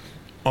unique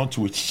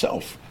unto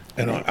itself.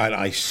 And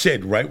I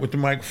said right with the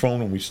microphone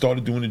when we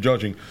started doing the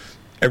judging,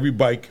 every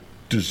bike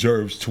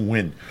deserves to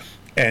win.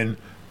 And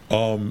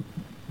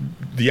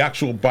the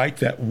actual bike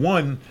that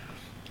won,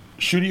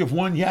 should he have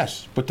won?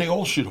 Yes, but they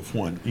all should have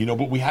won. You know,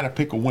 but we had to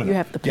pick a winner. You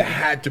have to pick. You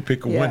had to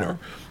pick a winner.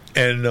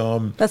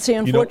 And that's the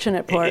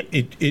unfortunate part.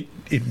 It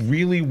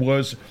really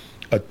was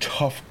a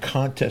tough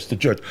contest to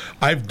judge.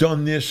 I've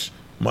done this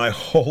my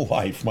whole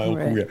life, my whole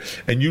career,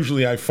 and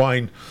usually I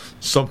find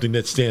something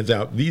that stands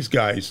out. These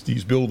guys,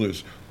 these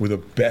builders, were the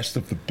best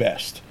of the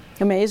best.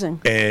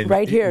 Amazing. And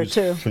right here, was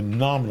too.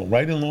 Phenomenal.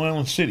 Right in Long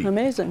Island City.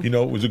 Amazing. You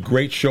know, it was a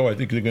great show. I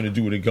think they're going to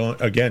do it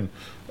again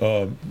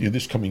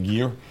this coming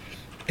year.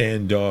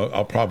 And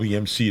I'll probably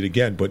MC it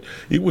again. But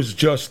it was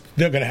just,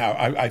 they're going to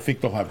have, I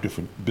think they'll have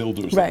different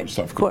builders and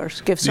stuff. Of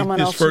course. Give someone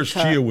else This first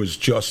year was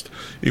just,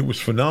 it was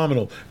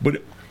phenomenal.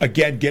 But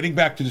again, getting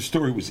back to the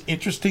story, it was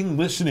interesting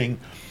listening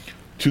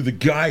to the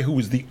guy who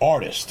was the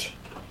artist.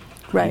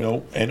 Right. You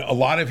know, and a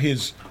lot of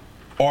his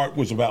art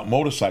was about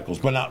motorcycles,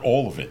 but not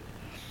all of it.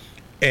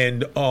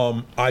 And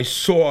I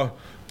saw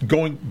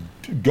going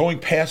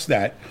past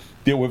that,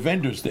 there were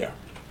vendors there,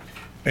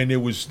 and there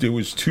was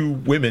two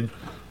women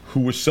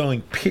who were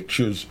selling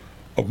pictures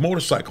of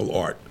motorcycle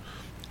art,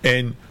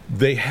 and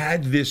they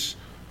had this.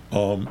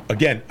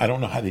 Again, I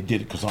don't know how they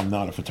did it because I'm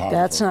not a photographer.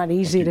 That's not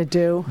easy to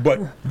do. But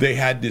they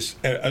had this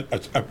a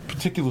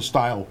particular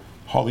style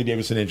Harley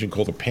Davidson engine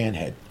called a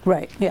panhead.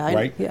 Right. Yeah.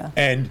 Right. Yeah.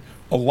 And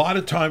a lot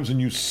of times when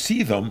you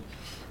see them,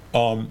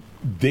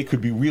 they could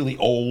be really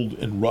old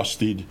and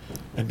rusted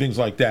and things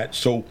like that.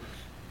 So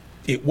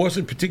it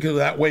wasn't particularly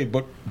that way,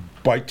 but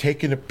by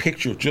taking a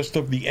picture just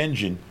of the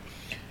engine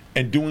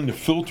and doing the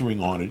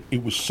filtering on it,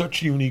 it was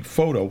such a unique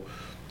photo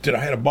that I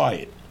had to buy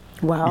it.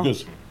 Wow.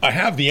 Because I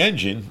have the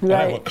engine,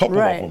 I have a couple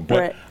of them,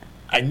 but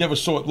I never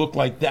saw it look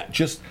like that,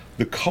 just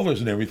the colors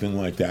and everything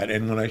like that.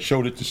 And when I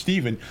showed it to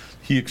Steven,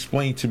 he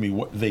explained to me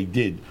what they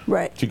did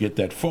to get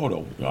that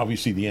photo.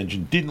 Obviously, the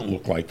engine didn't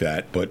look like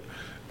that, but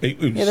it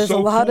was there's so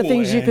a lot of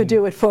things you could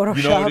do with Photoshop.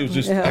 You know, it was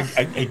just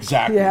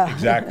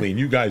exactly. And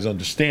you guys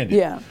understand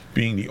it,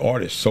 being the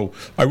artist. So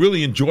I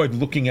really enjoyed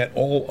looking at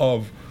all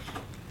of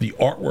the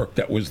artwork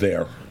that was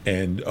there,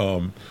 and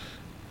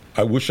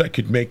I wish I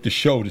could make the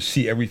show to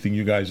see everything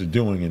you guys are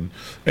doing,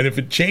 and if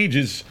it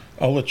changes,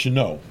 I'll let you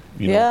know.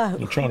 You know,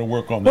 I'm trying to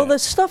work on that. Well, the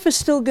stuff is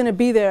still going to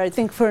be there, I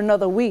think, for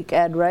another week,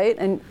 Ed, right?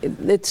 And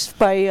it's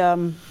by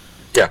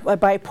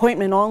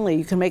appointment only.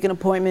 You can make an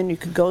appointment. You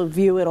could go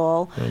view it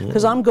all.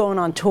 Because I'm going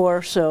on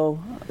tour,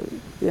 so,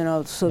 you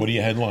know. So what are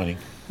you headlining?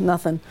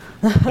 Nothing.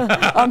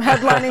 I'm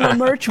headlining a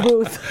merch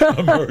booth.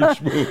 A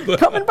merch booth.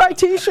 Come and buy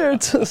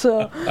T-shirts.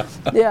 So,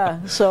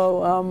 yeah.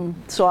 So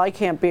I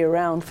can't be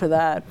around for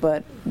that.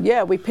 But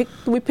yeah, we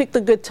picked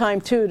a good time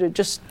too to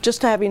just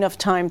to have enough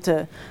time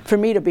for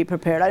me to be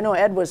prepared. I know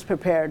Ed was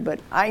prepared, but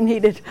I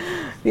needed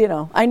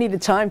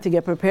time to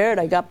get prepared.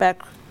 I got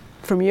back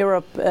from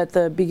Europe at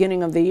the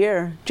beginning of the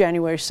year,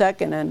 January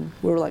 2nd, and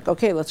we were like,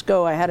 okay, let's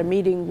go. I had a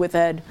meeting with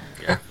Ed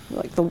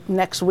like the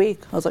next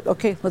week. I was like,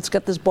 okay, let's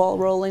get this ball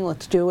rolling,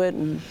 let's do it.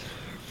 And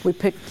we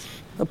picked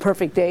a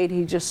perfect date.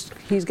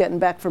 He's getting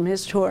back from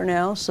his tour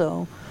now,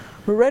 so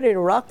we're ready to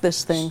rock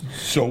this thing.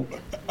 So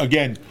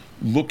again,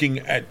 looking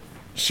at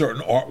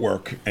certain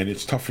artwork, and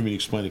it's tough for me to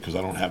explain it because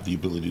I don't have the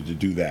ability to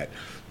do that.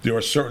 There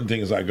are certain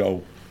things I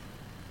go,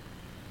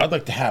 I'd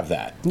like to have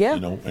that. Yeah, you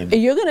know, and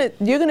you're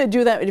gonna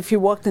do that if you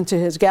walked into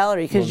his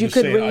gallery because you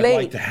could relate. I'd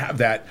like to have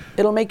that.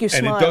 It'll make you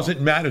smile. And it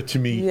doesn't matter to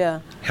me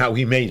how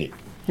he made it.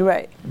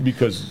 Right.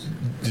 Because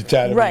it's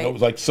out of it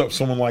was like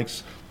someone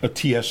likes a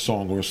TS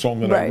song or a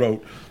song that I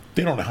wrote.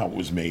 they don't know how it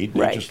was made. They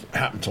Right. just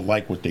happen to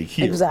like what they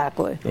hear.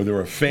 Exactly. Or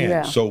they're a fan.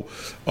 Yeah. So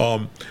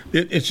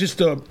it's just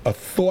a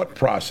thought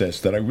process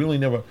that I really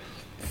never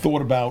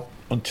thought about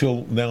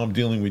until now I'm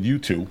dealing with you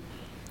two.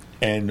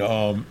 And,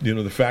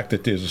 the fact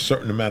that there's a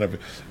certain amount of,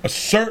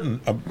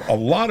 a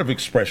lot of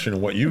expression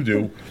in what you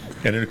do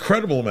and an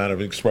incredible amount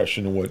of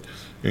expression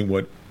in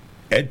what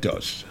Ed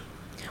does.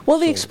 Well,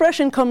 the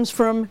expression comes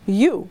from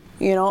you.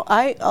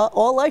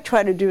 All I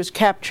try to do is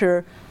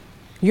capture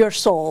your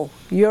soul,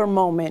 your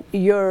moment,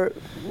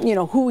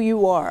 who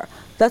you are.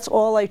 That's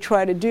all I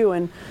try to do,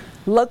 and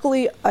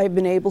luckily I've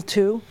been able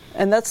to.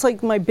 And that's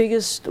like my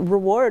biggest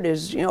reward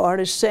is,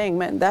 artists saying,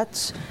 "Man,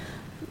 that's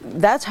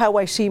how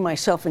I see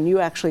myself," and you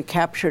actually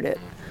captured it.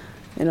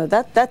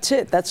 That's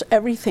it. That's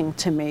everything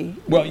to me.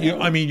 Well,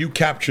 you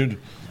captured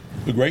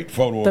the great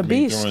photo The of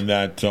me beast. during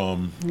that.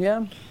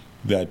 Yeah.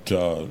 That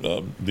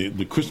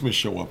the Christmas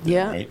show up there,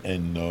 Yeah. right?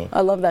 And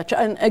I love that.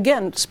 And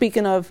again,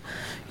 speaking of,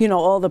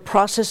 all the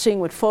processing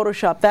with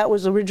Photoshop, that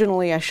was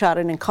originally I shot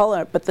it in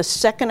color, but the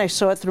second I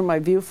saw it through my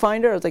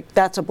viewfinder, I was like,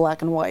 that's a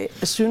black and white.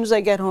 As soon as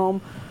I get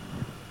home,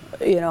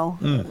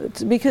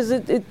 it's because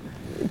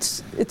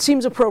it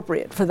seems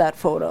appropriate for that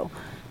photo.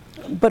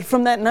 But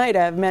from that night,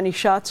 I have many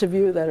shots of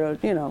you that are,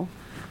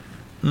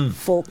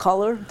 full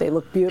color. They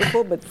look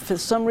beautiful, but for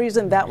some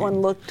reason, that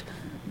one looked.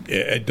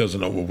 Ed doesn't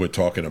know what we're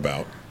talking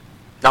about.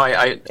 No,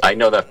 I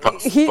know that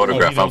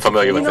photograph. I'm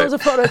familiar with He knows it.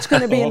 the photo. It's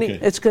going to be Okay.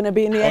 it's going to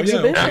be in the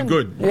exhibition. Yeah,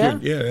 good. Yeah,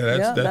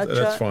 that that's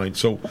shot. fine.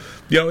 So,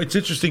 it's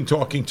interesting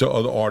talking to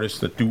other artists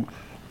that do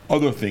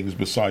other things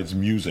besides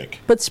music.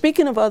 But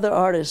speaking of other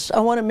artists,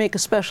 I want to make a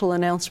special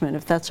announcement,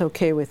 if that's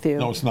okay with you.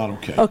 No, it's not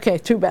okay. Okay,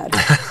 too bad.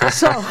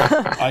 So,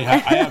 I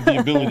have the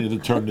ability to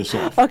turn this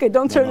off. okay,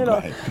 don't turn it go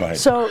off. ahead, go ahead.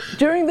 So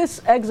during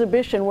this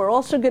exhibition, we're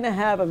also going to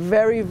have a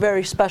very,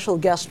 very special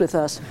guest with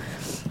us.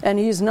 And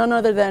he's none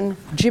other than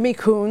Jimmy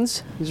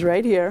Coons. He's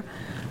right here.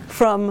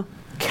 From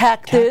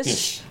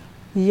Cactus.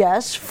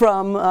 Yes,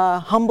 from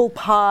Humble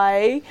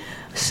Pie,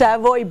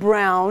 Savoy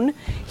Brown.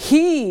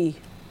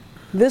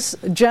 This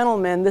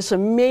gentleman, this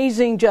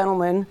amazing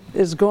gentleman,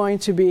 is going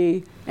to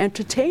be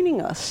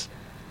entertaining us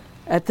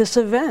at this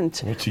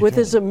event with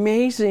his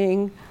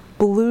amazing,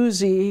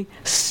 bluesy,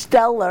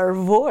 stellar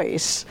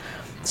voice.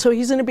 So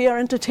he's going to be our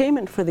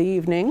entertainment for the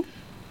evening.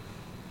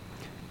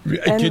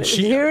 And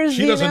She here's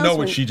the doesn't know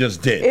what announcement. she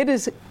just did. It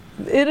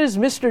is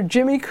Mr.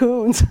 Jimmy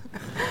Coons,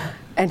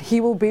 and he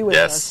will be with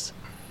us.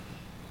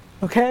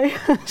 Okay?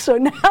 So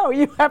now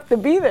you have to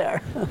be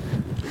there.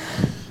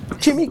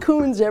 Jimmy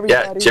Coons,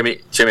 everybody. Yeah,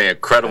 Jimmy,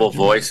 incredible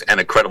voice and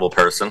incredible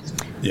person.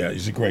 Yeah,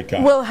 he's a great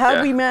guy. Well, how'd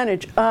Yeah. we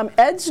manage?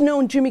 Ed's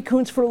known Jimmy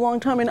Coons for a long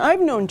time, and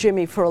I've known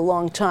Jimmy for a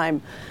long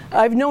time.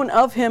 I've known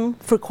of him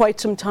for quite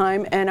some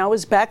time, and I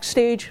was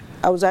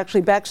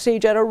actually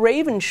backstage at a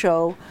Raven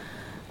show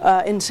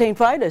in St.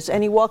 Vitus,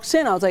 and he walks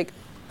in. I was like,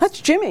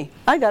 that's Jimmy.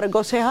 I got to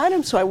go say hi to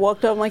him. So I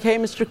walked up, I'm like, hey,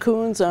 Mr.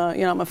 Coons,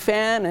 I'm a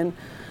fan, and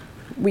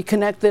we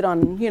connected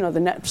on,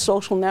 the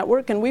social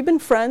network, and we've been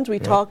friends. We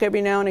talk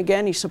every now and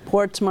again. He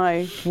supports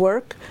my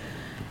work.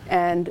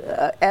 And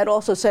Ed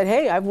also said,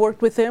 hey, I've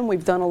worked with him.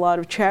 We've done a lot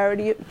of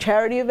charity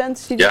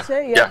events, did you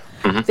say? Yeah.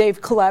 Mm-hmm.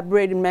 They've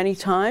collaborated many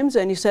times,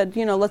 and he said,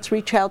 let's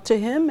reach out to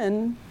him.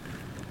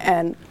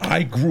 And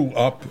I grew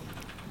up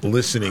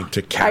listening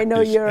to Cactus. I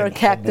know you're a and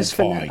Cactus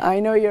Humble fan. Pie. I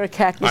know you're a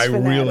Cactus I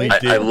fanatic. really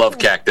did. I love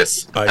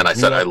Cactus, and I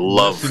said grew I up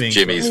love listening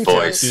Jimmy's to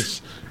voice.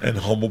 Cactus and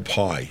Humble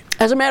Pie.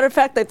 As a matter of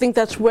fact, I think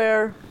that's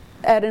where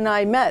Ed and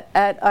I met,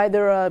 at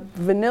either a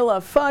Vanilla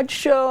Fudge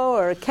show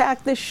or a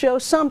Cactus show,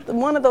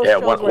 one of those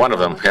Yeah, shows. one of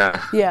them,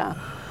 yeah. Yeah.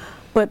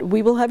 But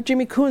we will have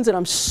Jimmy Coons, and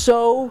I'm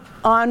so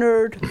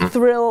honored,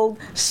 thrilled,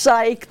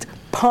 psyched,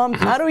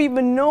 pumped. I don't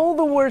even know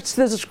the words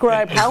to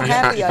describe how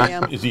happy I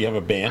am. Does he have a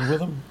band with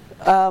him?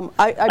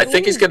 I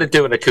think he's going to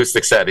do an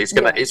acoustic set. He's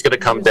going to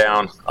come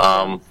down,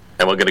 and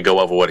we're going to go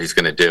over what he's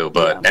going to do.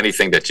 But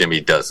anything that Jimmy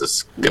does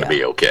is going to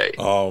be okay.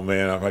 Oh,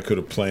 man, if I could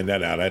have planned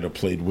that out, I'd have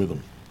played with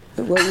him.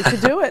 Well, you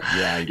could do it.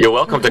 Yeah, You're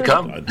welcome to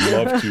come. I'd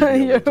love to. be able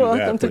You're to do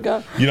welcome that, to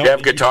come. You know, You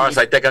have guitars.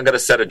 I think I'm going to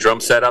set a drum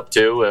set up,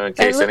 too, in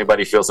case look-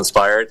 anybody feels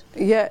inspired.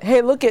 Yeah.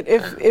 Hey, look,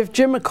 if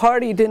Jim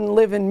McCarty didn't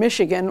live in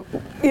Michigan,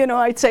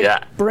 I'd say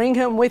bring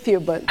him with you,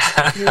 but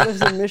he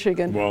lives in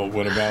Michigan. Well,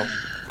 what about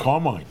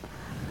Carmine?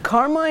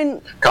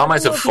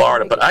 Carmine's in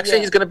Florida, but actually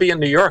he's going to be in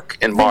New York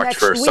in March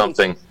for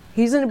something.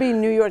 He's going to be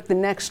in New York the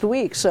next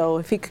week, so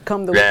if he could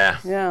come the Yeah.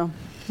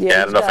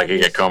 Yeah, I don't know if I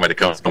could get Carmine to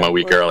come a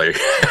week earlier.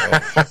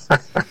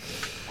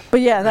 But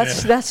yeah,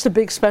 that's the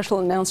big special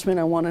announcement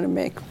I wanted to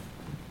make.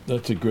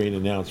 That's a great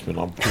announcement.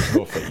 I'm pissed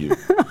off at you.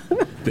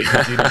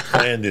 That you didn't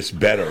plan this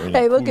better. And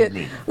Hey, look at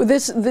me.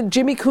 the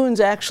Jimmy Coons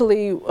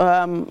actually.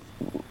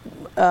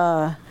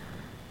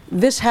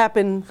 This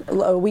happened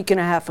a week and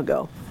a half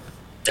ago.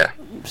 Yeah.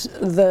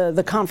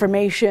 The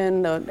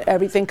confirmation,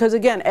 everything. Because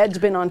again, Ed's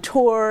been on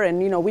tour, and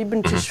we've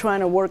been just trying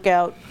to work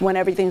out when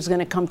everything's going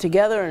to come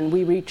together. And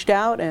we reached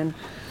out, and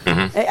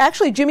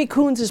actually, Jimmy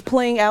Coons is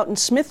playing out in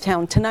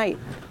Smithtown tonight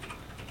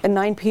at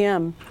 9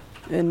 p.m.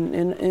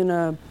 in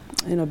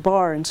a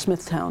bar in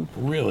Smithtown.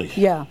 Really?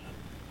 Yeah.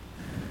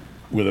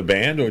 With a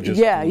band or just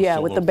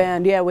with the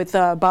band, with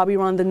Bobby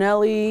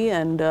Rondinelli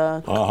and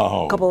a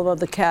couple of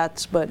other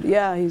cats. But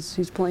yeah,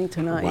 he's playing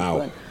tonight. Wow.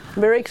 But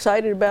I'm very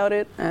excited about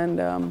it,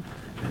 and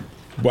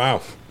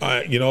wow,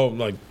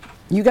 like.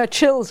 You got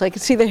chills. I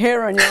could see the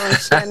hair on your arm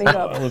standing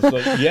up. I was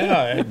like,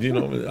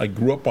 I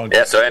grew up on.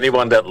 Yeah, so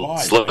anyone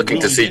that's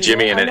looking to see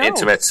Jimmy in an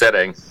intimate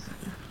setting,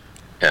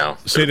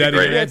 say that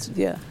again.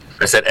 Yeah.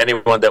 I said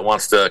anyone that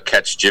wants to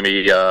catch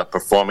Jimmy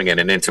performing in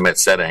an intimate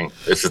setting,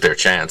 this is their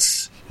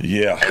chance.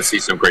 Yeah. And see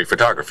some great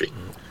photography.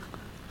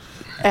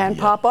 And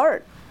pop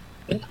art.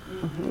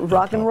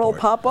 Rock and roll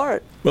pop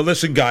art. Well,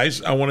 listen,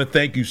 guys, I want to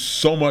thank you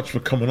so much for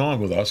coming on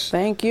with us.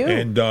 Thank you.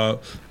 And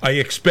I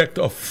expect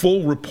a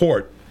full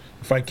report.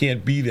 If I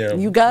can't be there,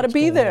 you got to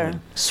be there.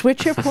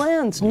 Switch your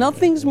plans.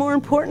 Nothing's more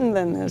important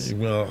than this.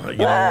 Well,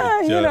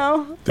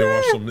 there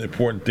are some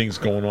important things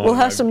going on. We'll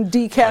have some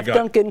decaf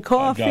Dunkin'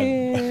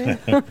 coffee.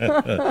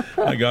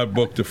 I got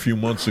booked a few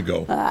months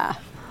ago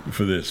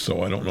for this,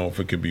 so I don't know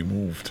if it can be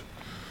moved.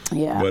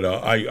 Yeah. But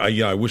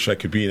I wish I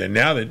could be there.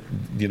 Now that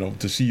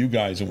to see you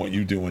guys and what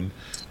you're doing,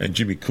 and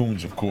Jimmy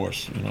Coons, of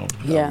course. I'm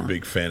a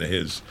big fan of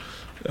his.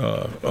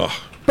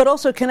 But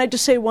also, can I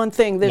just say one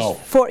thing? There's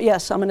four.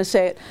 Yes, I'm going to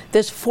say it.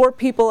 There's 4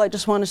 people I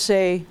just want to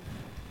say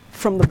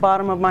from the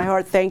bottom of my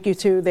heart thank you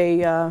to.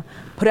 They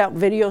put out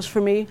videos for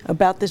me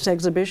about this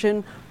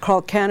exhibition.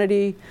 Carl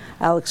Kennedy,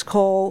 Alex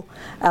Cole,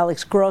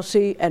 Alex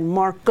Grossi, and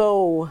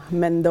Marco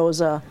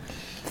Mendoza.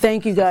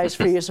 Thank you guys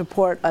for your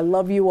support. I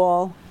love you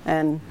all,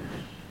 and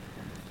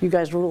you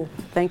guys rule.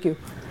 Thank you.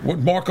 What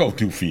did Marco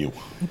do for you?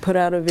 He put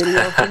out a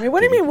video for me.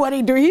 What do you mean, what did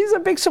he do? He's a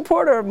big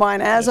supporter of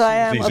mine, as I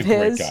am of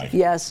his. He's a great guy.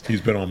 Yes.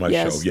 He's been on my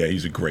show. Yeah,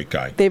 he's a great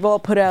guy. They've all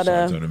put out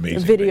an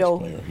amazing video.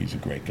 Bass player. He's a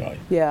great guy.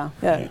 Yeah.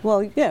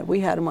 Well,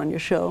 we had him on your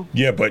show.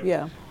 Yeah, but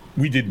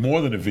we did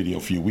more than a video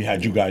for you. We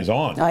had you guys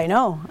on. I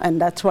know, and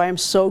that's why I'm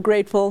so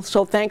grateful,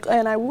 so thankful,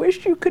 and I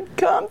wish you could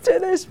come to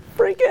this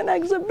freaking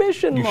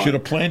exhibition. You should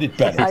have planned it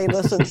better.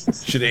 Listen.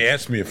 Should have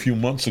asked me a few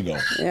months ago.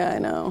 Yeah, I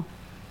know.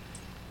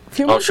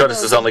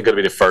 This is only going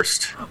to be the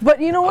first. But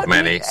you know what?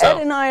 Many,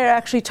 Ed and I are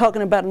actually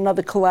talking about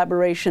another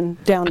collaboration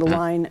down the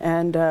line,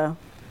 and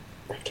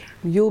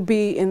you'll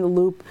be in the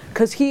loop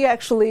because he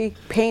actually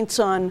paints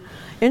on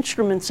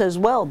instruments as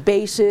well,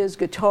 basses,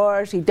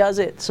 guitars. He does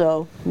it,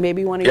 so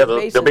maybe one of your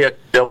basses.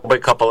 There'll be a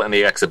couple in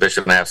the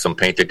exhibition that have some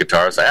painted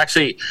guitars. I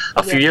actually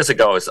a few years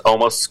ago I was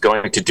almost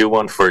going to do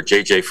one for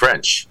JJ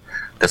French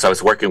because I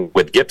was working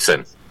with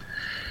Gibson,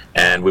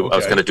 and I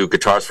was going to do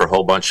guitars for a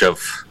whole bunch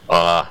of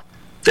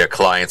their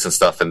clients and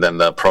stuff, and then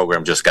the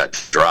program just got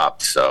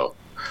dropped. So,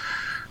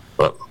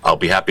 but I'll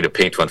be happy to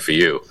paint one for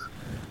you.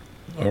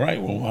 All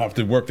right, we'll have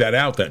to work that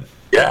out then.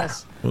 Yeah.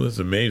 Yes. Well, that's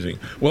amazing.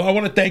 Well, I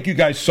want to thank you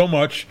guys so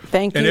much.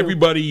 Thank you. And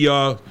everybody,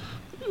 March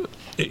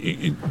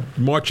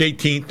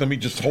 18th, let me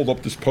just hold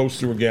up this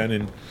poster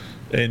again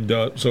and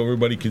so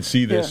everybody can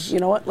see this. Here,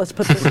 you know what? Let's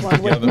put this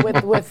one with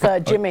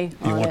Jimmy on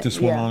it. You want this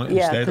one on it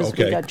instead? instead?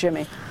 Because we got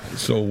Jimmy.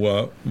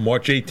 So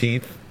March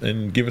 18th,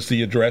 and give us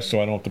the address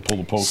so I don't have to pull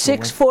the poster.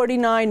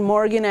 649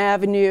 Morgan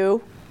Avenue,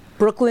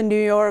 Brooklyn,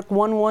 New York,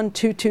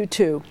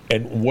 11222.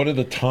 And what are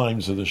the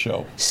times of the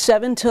show?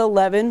 7 to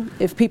 11.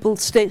 If people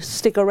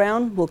stick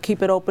around, we'll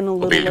keep it open a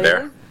little later.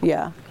 There?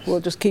 Yeah,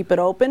 we'll just keep it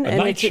open. A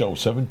night show,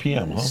 7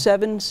 p.m., huh?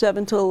 7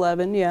 to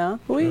 11, yeah.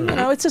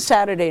 It's a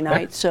Saturday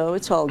night, so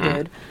it's all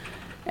good.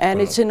 And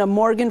it's in a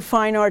Morgan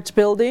Fine Arts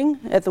building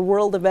at the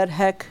World of Ed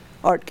Heck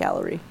Art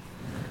Gallery.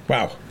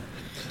 Wow.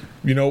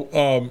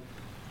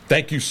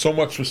 Thank you so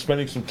much for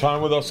spending some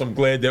time with us. I'm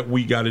glad that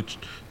we got a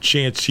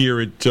chance here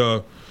at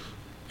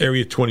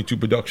Area 22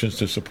 Productions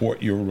to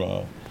support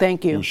your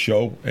Thank you. Your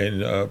show.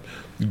 And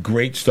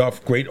great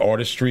stuff, great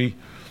artistry.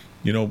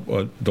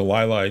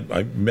 Dalila,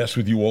 I mess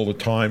with you all the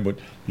time, but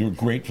you're a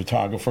great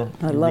photographer.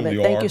 I love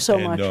it. Thank you so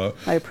much.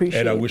 I appreciate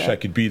it. And I wish I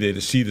could be there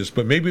to see this.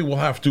 But maybe we'll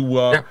have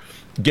to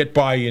get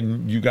by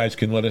and you guys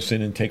can let us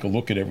in and take a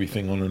look at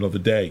everything on another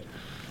day.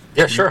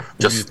 Yeah, sure.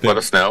 Just let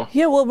us know.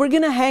 Yeah, well, we're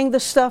going to hang the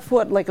stuff,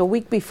 like a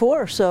week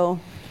before, so...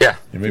 Yeah.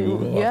 And maybe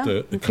we'll have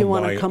to if you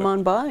want to come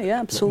on by,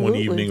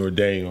 absolutely. One evening or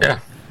day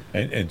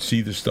and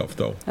see the stuff,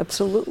 though.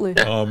 Absolutely.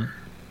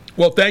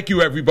 Well, thank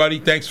you, everybody.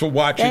 Thanks for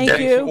watching. Thank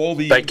you. For all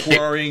the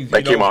inquiries.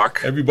 Thank you,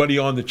 Mark. Everybody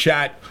on the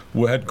chat,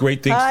 we had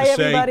great things to say. Hi,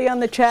 everybody on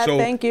the chat. So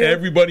thank you.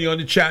 Everybody on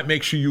the chat,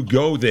 make sure you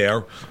go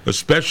there,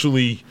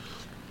 especially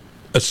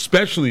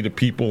the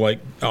people like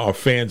our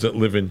fans that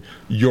live in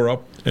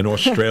Europe and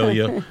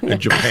Australia and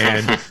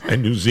Japan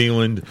and New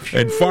Zealand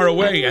and far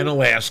away and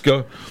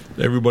Alaska.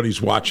 Everybody's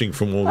watching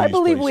from all these places. I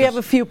believe we have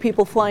a few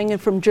people flying in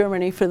from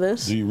Germany for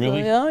this. Do you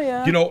really?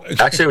 Yeah.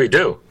 Actually, we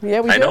do.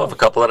 Yeah, we do. I know of a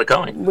couple that are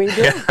coming. We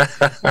do.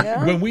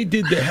 Yeah. When we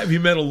did the Heavy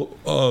Metal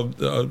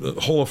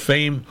Hall of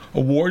Fame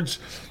Awards,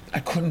 I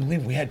couldn't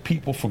believe we had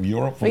people from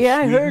Europe, from Sweden,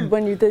 I heard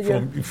when you did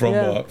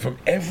from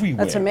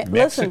everywhere. That's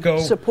Mexico,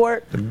 listen,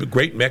 support. The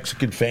great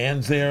Mexican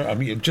fans there. I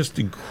mean, just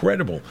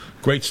incredible,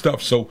 great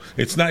stuff. So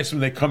it's nice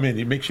when they come in.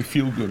 It makes you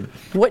feel good.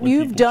 What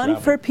you've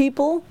done for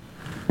people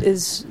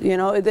is,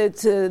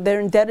 they're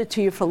indebted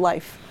to you for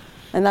life.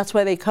 And that's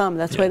why they come.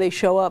 That's why they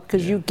show up,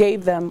 because you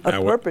gave them a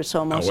purpose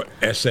almost. Our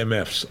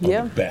SMFs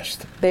are the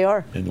best. They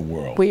are. In the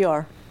world. We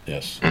are.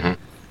 Yes.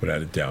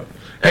 Without a doubt.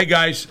 Hey,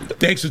 guys,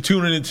 thanks for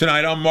tuning in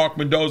tonight. I'm Mark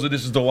Mendoza.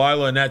 This is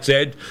Dalila, and that's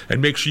Ed.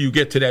 And make sure you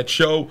get to that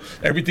show.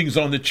 Everything's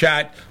on the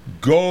chat.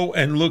 Go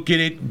and look at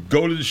it.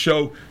 Go to the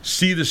show.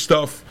 See the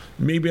stuff.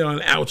 Maybe on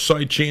an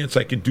outside chance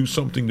I can do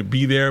something to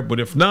be there. But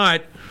if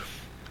not,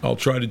 I'll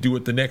try to do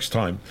it the next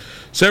time.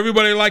 So,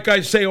 everybody, like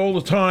I say all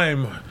the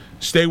time,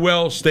 stay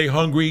well, stay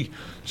hungry.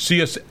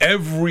 See us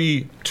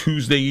every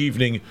Tuesday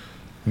evening,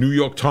 New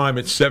York time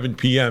at 7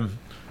 p.m.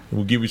 And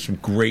we'll give you some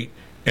great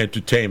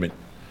entertainment.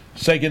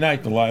 Say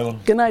goodnight,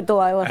 Dalila. Good night,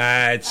 Dalila.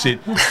 That's it.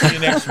 See you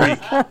next week.